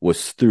them,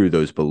 was through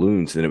those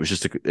balloons. And it was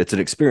just it's an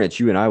experience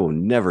you and I will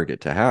never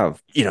get to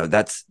have.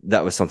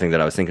 That was something that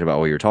I was thinking about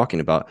while you were talking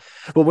about.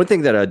 But one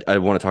thing that I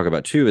want to talk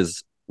about too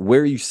is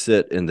where you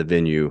sit in the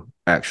venue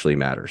actually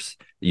matters.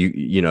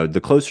 The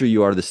closer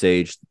you are to the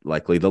stage,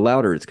 likely the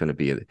louder it's going to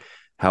be.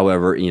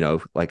 However,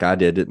 like I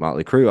did at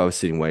Motley Crue, I was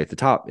sitting way at the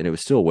top and it was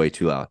still way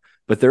too loud.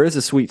 But there is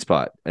a sweet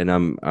spot, and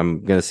I'm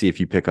going to see if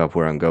you pick up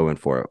where I'm going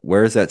for it.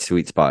 Where is that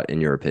sweet spot in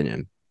your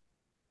opinion?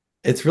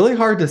 It's really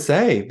hard to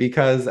say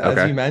because, as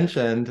Okay. you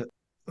mentioned,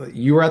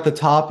 you were at the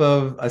top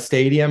of a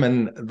stadium,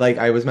 and like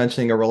I was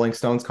mentioning, a Rolling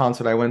Stones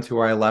concert I went to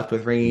where I left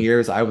with ringing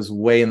ears, I was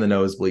way in the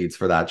nosebleeds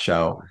for that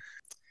show.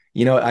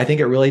 I think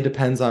it really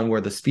depends on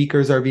where the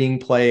speakers are being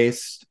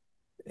placed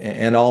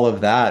and all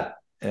of that.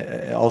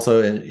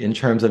 Also, in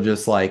terms of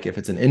just like if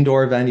it's an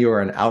indoor venue or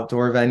an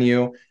outdoor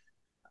venue,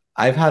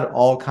 I've had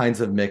all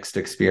kinds of mixed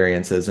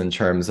experiences in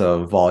terms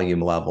of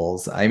volume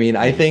levels. I mean,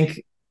 I Mhm.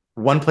 think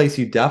one place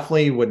you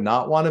definitely would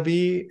not want to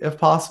be, if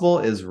possible,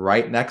 is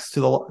right next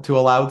to a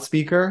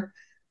loudspeaker.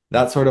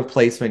 That sort of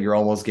placement, you're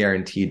almost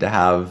guaranteed to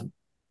have,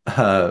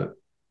 uh,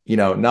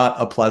 not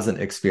a pleasant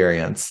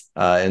experience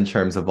in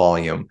terms of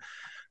volume.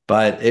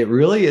 But it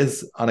really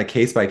is on a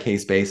case by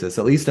case basis,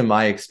 at least in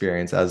my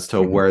experience, as to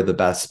Mhm. where the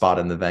best spot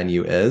in the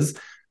venue is.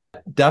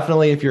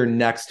 Definitely, if you're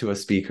next to a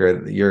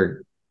speaker,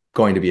 you're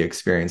going to be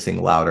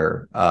experiencing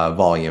louder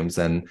volumes,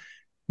 and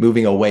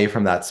moving away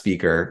from that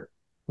speaker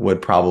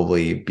would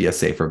probably be a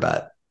safer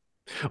bet.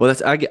 Well,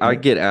 I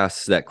get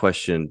asked that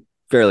question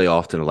fairly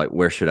often, of like,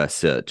 where should I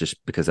sit?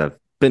 Just because I've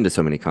been to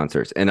so many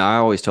concerts, and I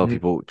always tell Mhm.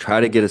 people,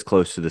 try to get as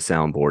close to the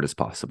soundboard as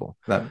possible.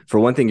 That, For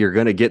one thing, you're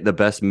going to get the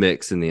best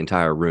mix in the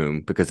entire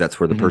room because that's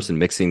where the mhm. person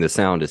mixing the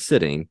sound is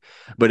sitting.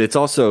 But it's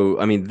also,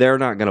 I mean, they're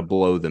not going to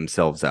blow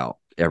themselves out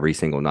every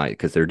single night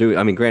because they're doing.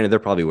 I mean, granted, they're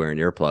probably wearing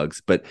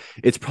earplugs, but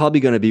it's probably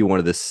going to be one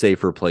of the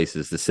safer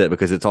places to sit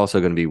because it's also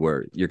going to be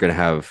where you're going to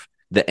have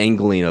the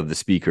angling of the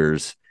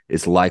speakers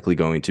is likely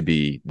going to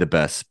be the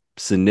best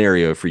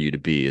scenario for you to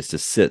be, is to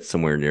sit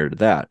somewhere near to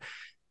that.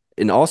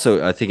 And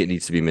also, I think it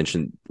needs to be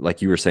mentioned,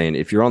 like you were saying,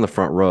 if you're on the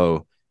front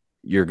row,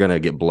 you're going to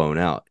get blown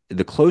out.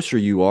 The closer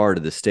you are to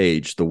the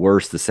stage, the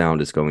worse the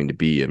sound is going to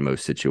be in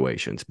most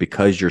situations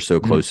because you're so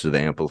Mhm. close to the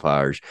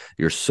amplifiers,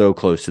 you're so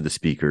close to the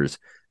speakers,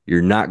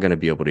 you're not going to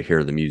be able to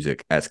hear the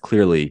music as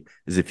clearly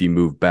as if you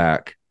move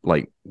back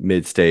like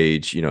mid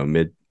stage,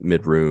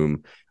 mid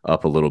room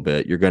up a little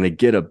bit. You're going to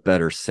get a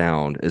better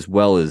sound as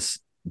well as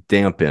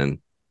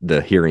dampen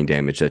the hearing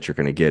damage that you're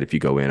going to get if you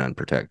go in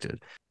unprotected.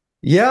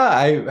 Yeah,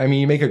 I mean,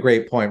 you make a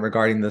great point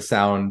regarding the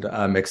sound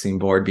mixing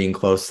board being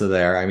close to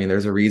there. I mean,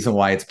 there's a reason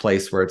why it's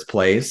placed where it's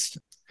placed.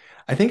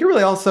 I think it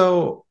really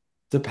also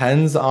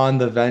depends on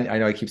the venue. I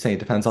know I keep saying it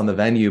depends on the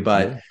venue,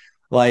 but Yeah.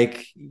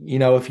 like,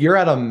 if you're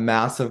at a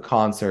massive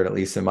concert, at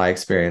least in my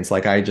experience,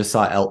 like I just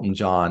saw Elton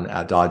John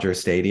at Dodger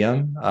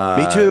Stadium.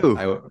 Me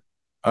too.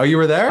 Oh, you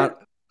were there?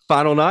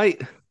 Final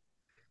night.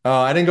 Oh,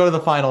 I didn't go to the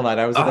final night.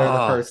 I was there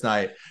the Oh, first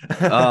night.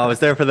 I was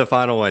there for the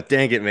final one.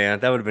 Dang it, man.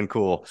 That would have been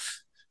cool.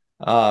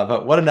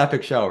 But what an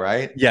epic show,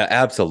 right? Yeah,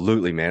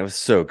 absolutely, man. It was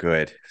so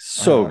good.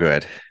 So Uh,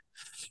 good.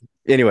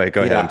 Anyway,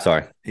 go ahead. I'm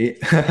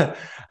yeah.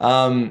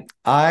 sorry.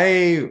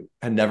 I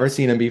had never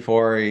seen him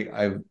before.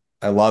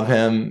 I love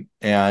him,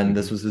 and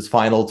this Mhm. was his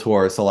final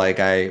tour. So like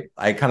I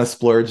kind of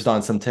splurged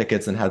on some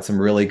tickets and had some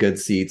really good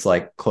seats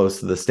like close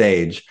to the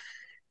stage.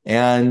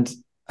 And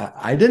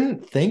I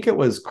didn't think it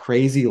was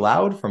crazy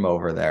loud from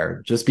over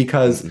there, just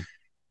because Mm-mm.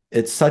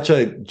 it's such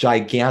a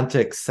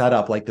gigantic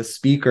setup. Like the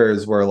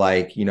speakers were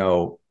like,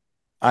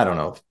 I don't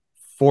know,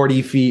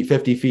 40 feet,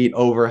 50 feet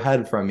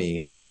overhead from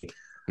me.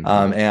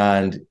 Mhm.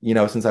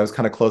 And, since I was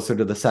kind of closer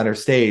to the center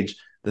stage,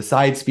 the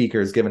side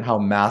speakers, given how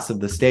massive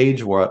the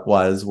stage were,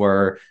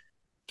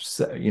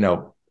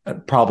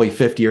 probably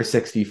 50 or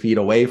 60 feet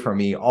away from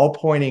me, all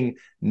pointing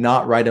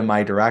not right in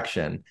my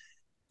direction.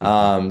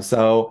 Mhm.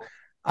 So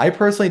I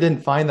personally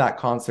didn't find that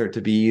concert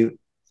to be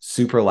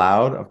super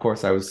loud. Of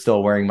course, I was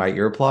still wearing my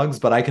earplugs,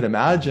 but I could Mhm.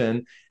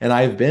 imagine, and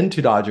I've been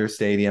to Dodger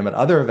Stadium at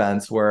other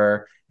events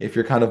where if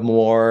you're kind of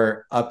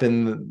more up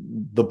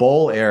in the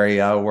bowl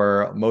area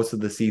where most of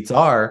the seats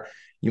are,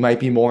 you might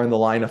be more in the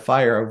line of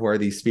fire of where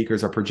these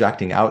speakers are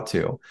projecting out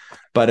to.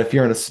 But if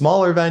you're in a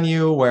smaller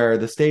venue where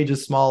the stage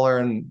is smaller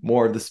and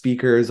more of the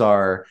speakers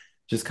are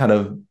just kind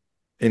of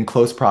in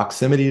close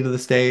proximity to the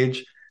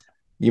stage,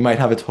 you might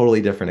have a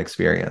totally different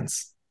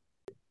experience.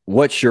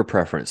 What's your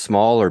preference,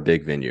 small or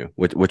big venue?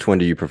 Which one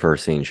do you prefer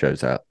seeing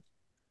shows at?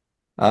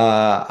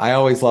 I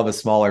always love a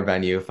smaller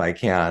venue if I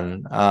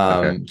can.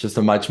 Okay. Just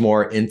a much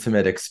more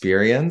intimate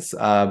experience.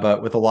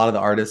 But with a lot of the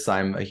artists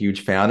I'm a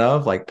huge fan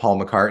of, like Paul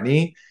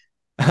McCartney,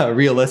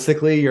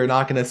 realistically, you're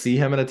not going to see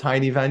him in a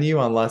tiny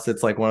venue unless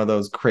it's like one of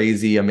those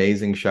crazy,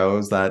 amazing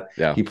shows that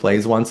Yeah. he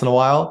plays once in a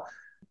while.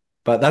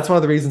 But that's one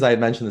of the reasons I had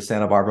mentioned the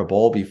Santa Barbara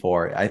Bowl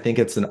before. I think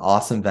it's an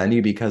awesome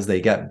venue because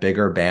they get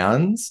bigger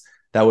bands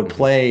that would Mhm.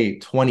 play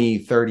 20,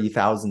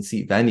 30,000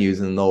 seat venues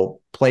and they'll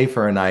play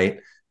for a night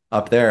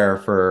up there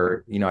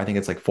for, I think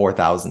it's like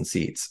 4,000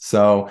 seats.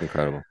 So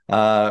Incredible.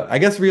 I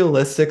guess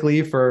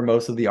realistically, for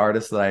most of the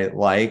artists that I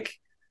like,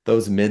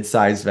 those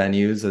mid-sized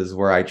venues is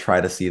where I try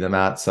to see them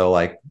at. So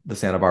like the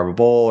Santa Barbara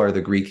Bowl or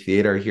the Greek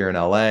Theater here in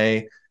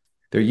LA.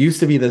 There used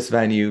to be this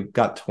venue,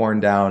 got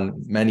torn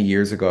down many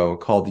years ago,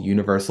 called the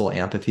Universal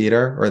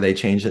Amphitheater, or they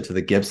changed it to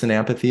the Gibson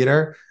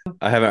Amphitheater.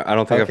 I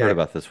don't think I've heard Okay.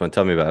 about this one.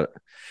 Tell me about it.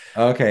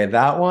 Okay.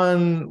 That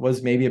one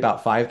was maybe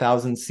about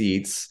 5,000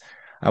 seats.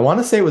 I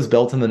want to say it was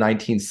built in the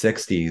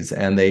 1960s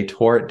and they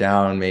tore it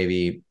down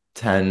maybe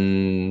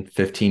 10,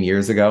 15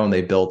 years ago and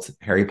they built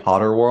Harry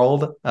Potter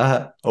World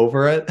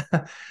over it.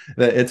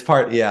 It's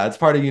part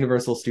of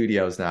Universal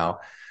Studios now.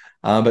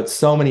 But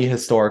so many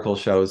historical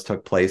shows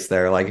took place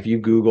there. Like if you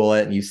Google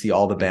it and you see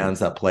all the Mhm. bands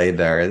that played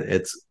there,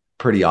 it's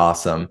pretty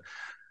awesome.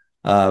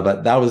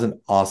 But that was an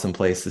awesome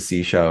place to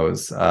see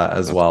shows as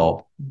That's cool.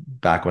 well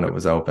back when it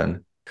was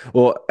open.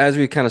 Well, as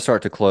we kind of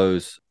start to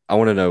close, I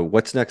want to know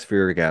what's next for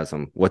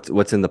Eargasm.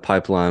 What's in the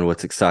pipeline?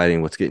 What's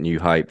exciting? What's getting you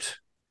hyped?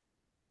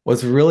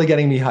 What's really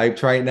getting me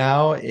hyped right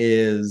now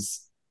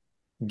is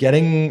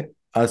getting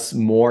us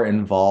more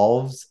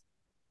involved,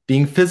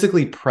 being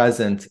physically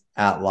present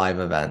at live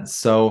events.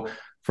 So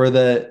for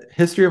the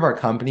history of our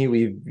company,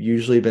 we've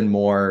usually been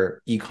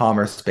more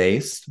e-commerce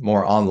based,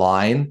 more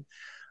online.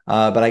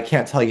 But I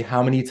can't tell you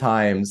how many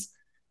times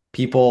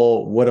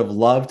people would have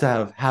loved to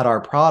have had our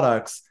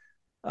products,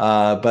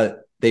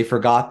 but they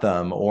forgot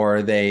them,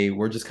 or they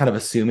were just kind of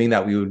assuming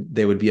that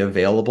they would be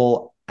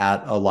available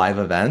at a live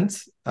event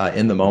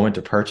in the Mhm. moment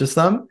to purchase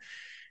them.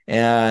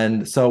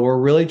 And so we're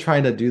really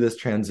trying to do this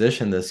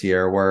transition this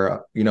year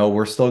where,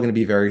 we're still going to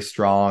be very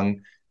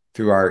strong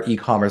through our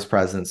e-commerce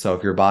presence. So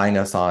if you're buying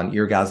us on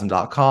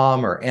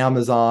eargasm.com or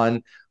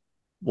Amazon,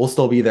 we'll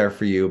still be there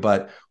for you,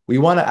 but we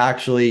want to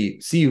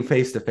actually see you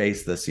face to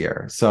face this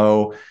year.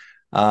 So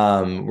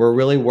we're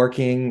really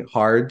working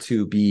hard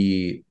to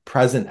be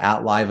present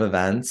at live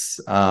events,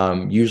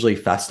 usually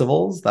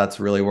festivals. That's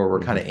really where we're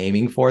kind Mhm. of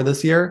aiming for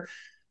this year.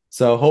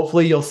 So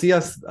hopefully you'll see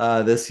us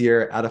this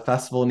year at a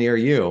festival near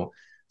you.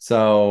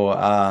 So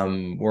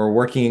we're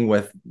working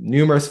with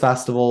numerous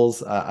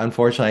festivals.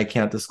 Unfortunately, I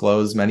can't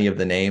disclose many of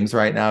the names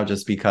right now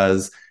just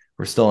because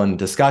we're still in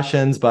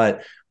discussions.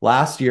 But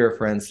last year,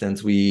 for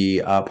instance,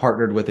 we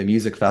partnered with a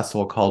music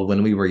festival called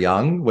When We Were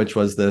Young, which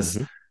was this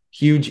Mhm.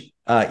 huge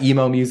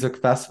emo music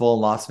festival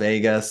in Las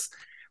Vegas.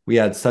 We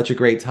had such a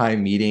great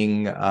time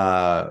meeting,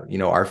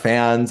 our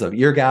fans of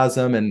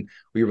Eargasm, and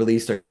we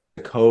released a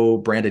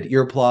co-branded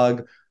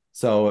earplug.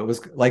 So it was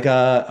like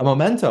a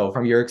memento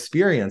from your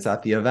experience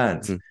at the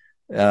event. Mhm.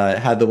 It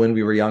had the When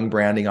We Were Young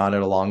branding on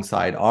it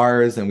alongside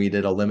ours, and we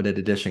did a limited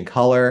edition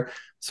color.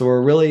 So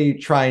we're really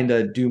trying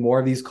to do more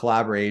of these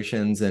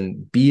collaborations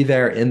and be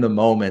there in the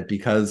moment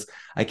because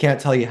I can't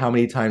tell you how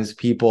many times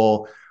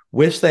people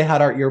wish they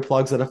had our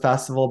earplugs at a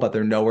festival, but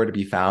they're nowhere to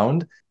be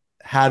found.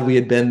 Had we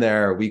had been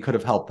there, we could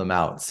have helped them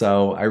out.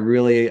 So I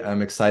really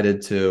am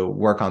excited to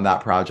work on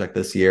that project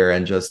this year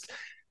and just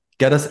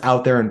get us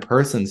out there in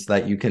person so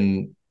that you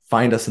can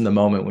find us in the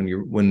moment when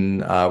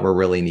we're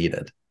really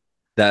needed.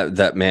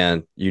 That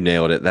man, you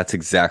nailed it. That's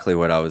exactly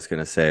what I was going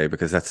to say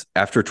because that's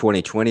after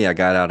 2020, I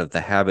got out of the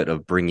habit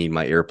of bringing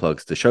my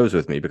earplugs to shows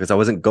with me because I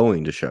wasn't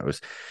going to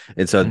shows.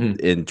 And so Mhm.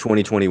 in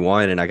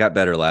 2021, and I got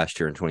better last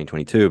year in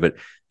 2022, but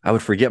I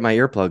would forget my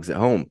earplugs at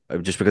home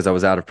just because I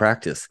was out of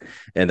practice.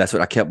 And that's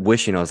what I kept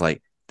wishing. I was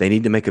like, they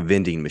need to make a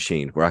vending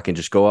machine where I can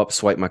just go up,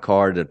 swipe my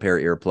card, and a pair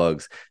of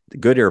earplugs,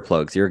 good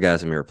earplugs,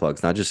 Eargasm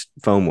earplugs, not just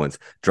foam ones,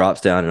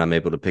 drops down and I'm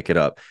able to pick it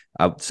up.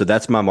 So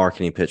that's my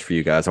marketing pitch for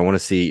you guys. I want to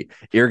see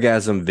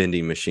Eargasm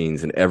vending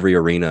machines in every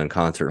arena and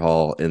concert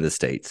hall in the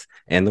States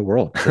and the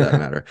world for that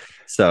matter.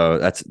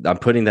 So I'm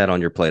putting that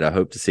on your plate. I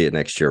hope to see it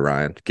next year,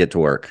 Ryan. Get to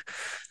work.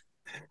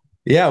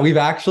 Yeah, we've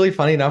actually,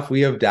 funny enough,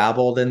 we have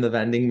dabbled in the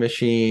vending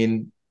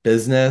machine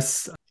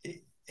business.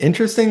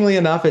 Interestingly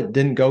enough, it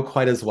didn't go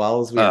quite as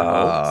well as we had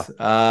hoped.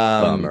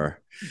 Bummer.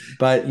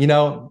 But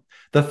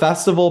the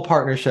festival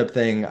partnership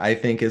thing, I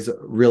think, is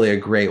really a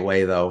great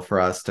way, though, for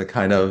us to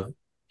kind of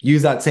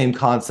use that same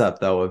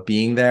concept, though, of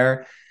being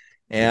there.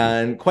 Hmm.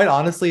 And quite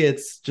honestly,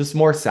 it's just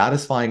more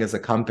satisfying as a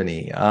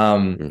company.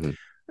 Hmm.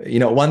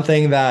 One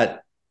thing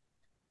that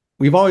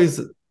we've always,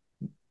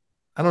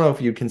 I don't know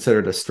if you'd consider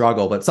it a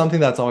struggle, but something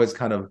that's always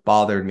kind of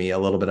bothered me a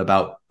little bit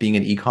about being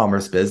an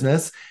e-commerce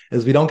business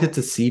is we don't get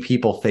to see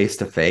people face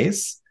to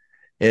face.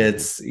 Hmm.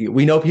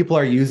 We know people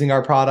are using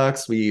our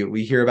products.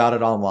 We hear about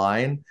it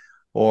online,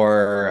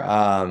 or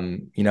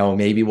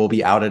maybe we'll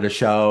be out at a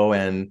show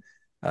and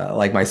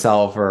like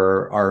myself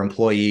or our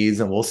employees,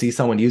 and we'll see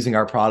someone using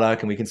our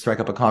product and we can strike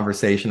up a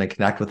conversation and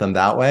connect with them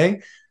that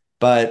way.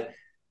 But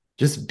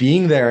just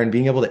being there and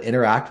being able to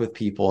interact with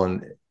people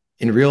and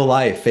in real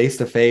life, face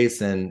to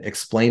face, and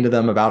explain to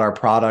them about our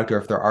product, or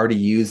if they're already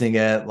using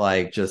it,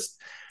 like just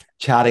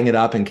chatting it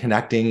up and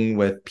connecting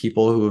with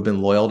people who have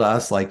been loyal to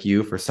us like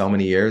you for so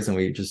many years, and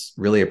we just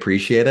really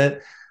appreciate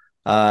it.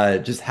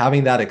 Just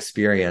having that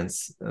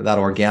experience, that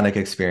organic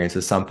experience,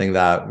 is something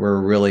that we're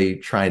really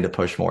trying to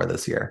push more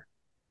this year.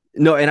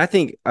 No, and I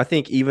think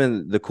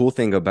even the cool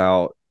thing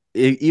about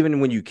even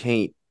when you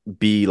can't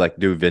be like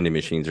do vending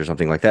machines or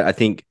something like that, I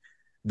think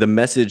the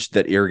message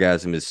that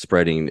Eargasm is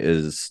spreading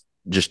is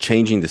just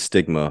changing the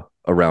stigma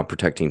around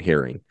protecting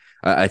hearing.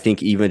 I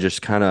think even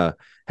just kind of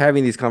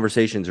having these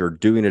conversations or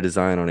doing a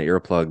design on an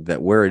earplug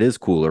that where it is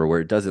cooler, where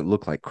it doesn't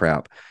look like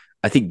crap,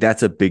 I think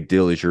that's a big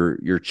deal. Is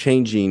you're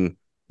changing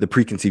the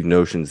preconceived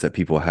notions that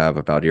people have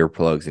about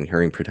earplugs and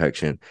hearing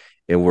protection,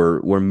 and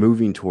we're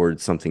moving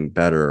towards something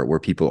better where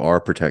people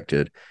are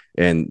protected.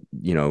 And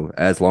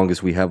as long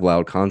as we have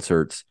loud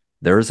concerts,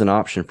 there is an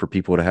option for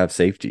people to have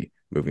safety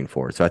moving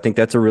forward. So I think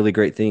that's a really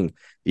great thing,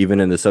 even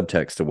in the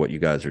subtext of what you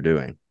guys are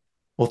doing.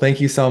 Well,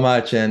 thank you so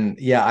much. And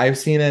yeah, I've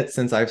seen it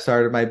since I've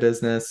started my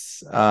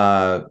business,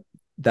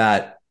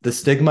 that the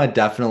stigma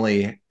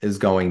definitely is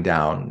going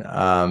down.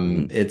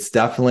 Mhm. It's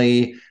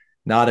definitely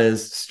not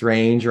as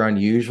strange or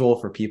unusual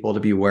for people to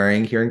be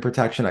wearing hearing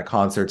protection at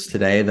concerts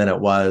today than it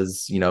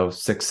was,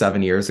 6,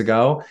 7 years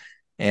ago.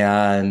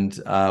 And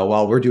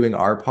while we're doing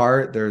our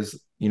part, there's,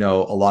 a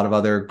lot of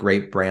other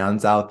great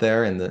brands out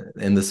there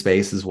in the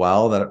space as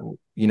well that,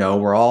 we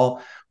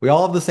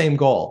all have the same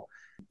goal.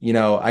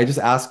 I just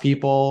ask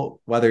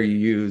people, whether you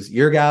use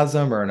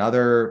Eargasm or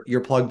another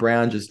earplug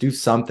brand, just do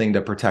something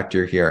to protect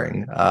your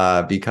hearing,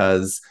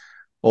 because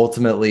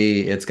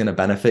ultimately it's going to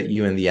benefit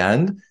you in the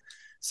end.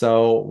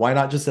 So why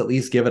not just at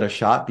least give it a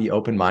shot, be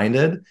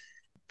open-minded,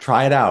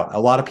 try it out. A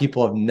lot of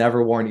people have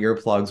never worn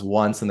earplugs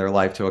once in their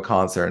life to a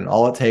concert, and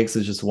all it takes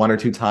is just 1 or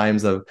 2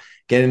 times of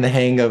getting the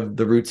hang of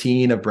the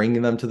routine of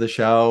bringing them to the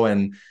show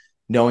and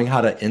knowing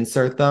how to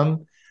insert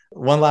them.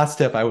 One last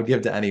tip I would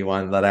give to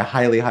anyone that I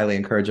highly, highly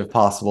encourage if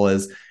possible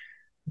is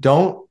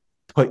don't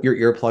put your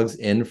earplugs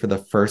in for the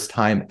first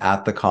time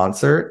at the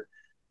concert,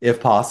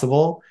 if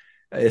possible,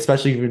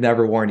 especially if you've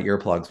never worn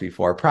earplugs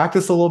before.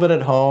 Practice a little bit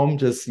at home,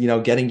 just,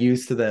 getting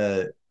used to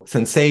the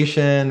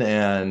sensation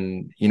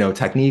and,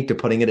 technique to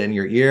putting it in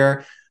your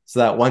ear, so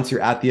that once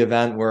you're at the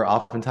event, where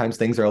oftentimes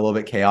things are a little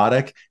bit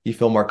chaotic, you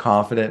feel more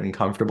confident and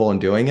comfortable in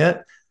doing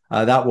it.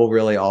 That will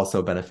really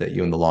also benefit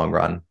you in the long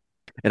run.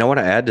 And I want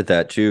to add to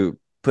that too.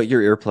 Put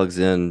your earplugs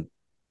in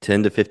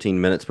 10 to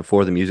 15 minutes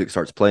before the music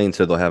starts playing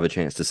so they'll have a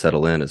chance to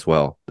settle in as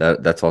well.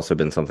 That's also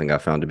been something I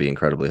found to be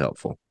incredibly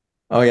helpful.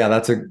 Oh yeah,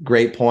 that's a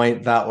great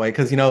point that way,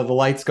 because the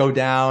lights go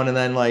down and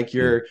then like Mm-hmm.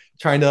 you're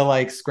trying to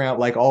like scramble,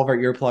 like all of our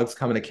earplugs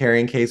come in a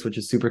carrying case, which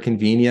is super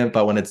convenient,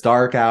 but when it's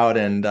dark out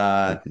and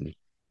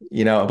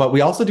but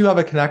we also do have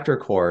a connector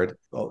cord,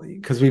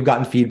 because we've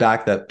gotten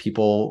feedback that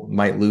people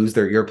might lose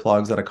their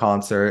earplugs at a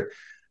concert.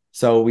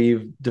 So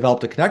we've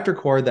developed a connector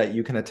cord that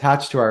you can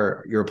attach to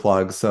our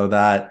earplugs so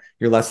that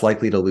you're less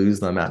likely to lose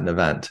them at an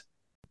event.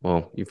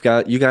 Well, you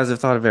guys have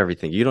thought of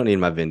everything. You don't need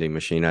my vending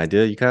machine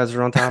idea. You guys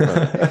are on top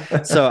of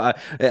it. So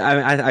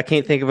I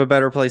can't think of a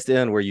better place to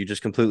end where you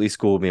just completely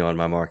schooled me on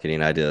my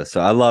marketing idea.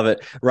 So I love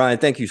it. Ryan,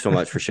 thank you so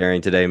much for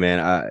sharing today,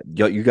 man.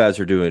 You guys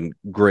are doing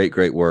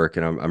great work,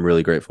 and I'm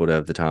really grateful to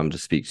have the time to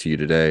speak to you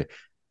today.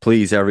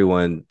 Please,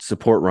 everyone,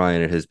 support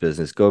Ryan and his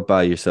business. Go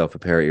buy yourself a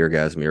pair of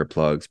Eargasm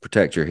earplugs.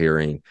 Protect your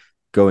hearing.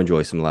 Go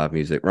enjoy some live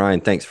music.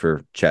 Ryan, thanks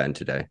for chatting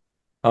today.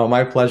 Oh,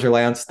 my pleasure,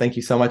 Lance. Thank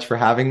you so much for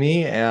having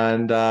me.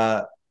 And,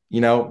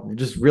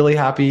 just really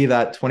happy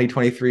that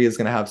 2023 is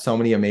going to have so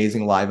many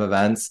amazing live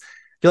events. I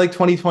feel like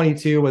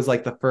 2022 was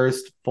like the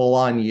first full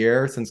on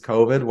year since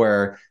COVID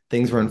where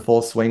things were in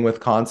full swing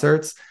with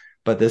concerts.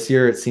 But this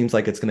year, it seems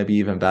like it's going to be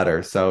even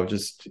better. So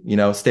just,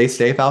 stay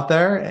safe out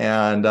there,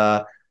 and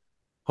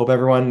hope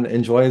everyone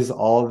enjoys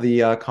all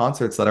the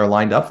concerts that are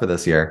lined up for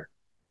this year.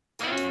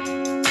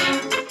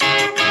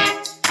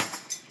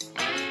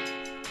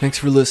 Thanks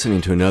for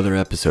listening to another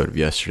episode of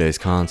Yesterday's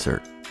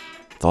Concert.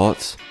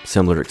 Thoughts?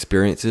 Similar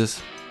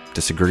experiences?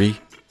 Disagree?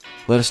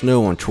 Let us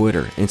know on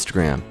Twitter,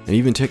 Instagram, and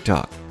even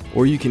TikTok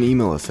or you can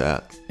email us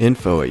at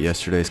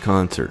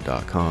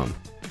info@yesterdaysconcert.com.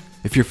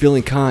 If you're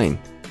feeling kind,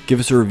 give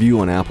us a review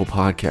on Apple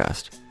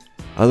Podcast.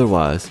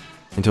 Otherwise,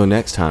 until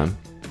next time,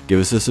 give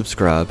us a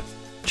subscribe,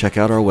 check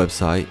out our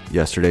website,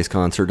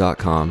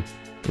 yesterdaysconcert.com,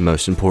 and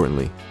most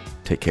importantly,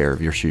 take care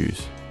of your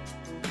shoes.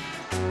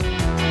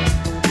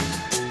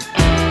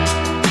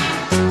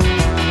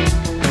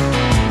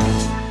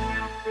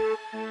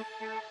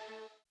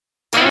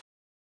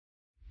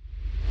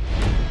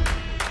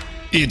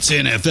 It's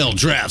NFL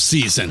draft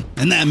season,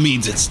 and that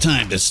means it's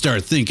time to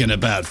start thinking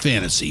about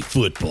fantasy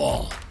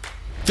football.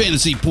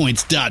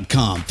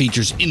 FantasyPoints.com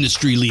features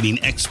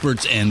industry-leading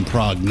experts and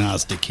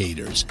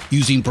prognosticators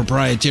using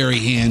proprietary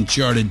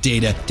hand-charted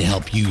data to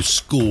help you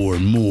score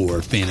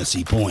more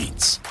fantasy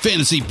points.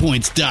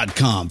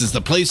 FantasyPoints.com is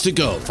the place to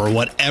go for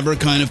whatever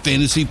kind of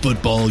fantasy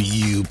football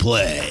you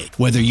play.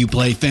 Whether you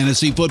play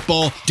fantasy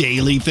football,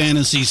 daily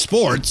fantasy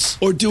sports,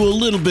 or do a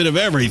little bit of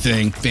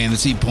everything,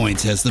 Fantasy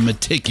Points has the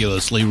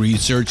meticulously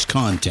researched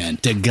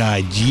content to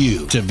guide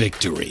you to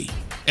victory.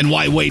 And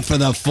why wait for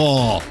the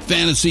fall?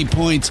 Fantasy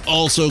Points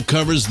also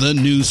covers the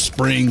new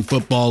spring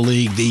football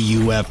league, the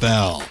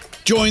UFL.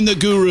 Join the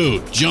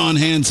guru, John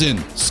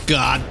Hansen,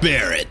 Scott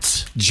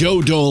Barrett,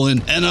 Joe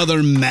Dolan, and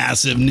other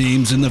massive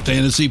names in the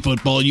fantasy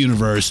football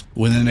universe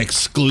with an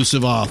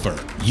exclusive offer.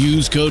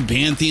 Use code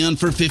Pantheon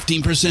for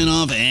 15%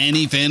 off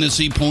any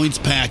Fantasy Points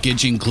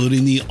package,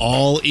 including the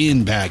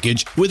all-in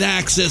package, with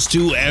access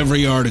to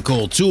every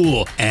article,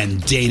 tool,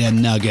 and data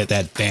nugget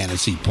that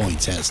Fantasy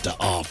Points has to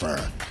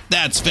offer.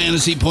 That's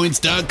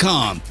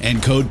FantasyPoints.com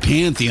and code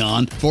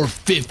Pantheon for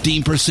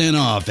 15%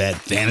 off at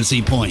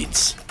Fantasy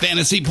Points.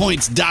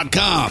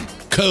 FantasyPoints.com,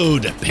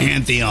 code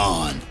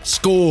Pantheon.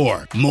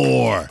 Score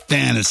more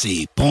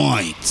fantasy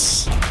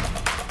points.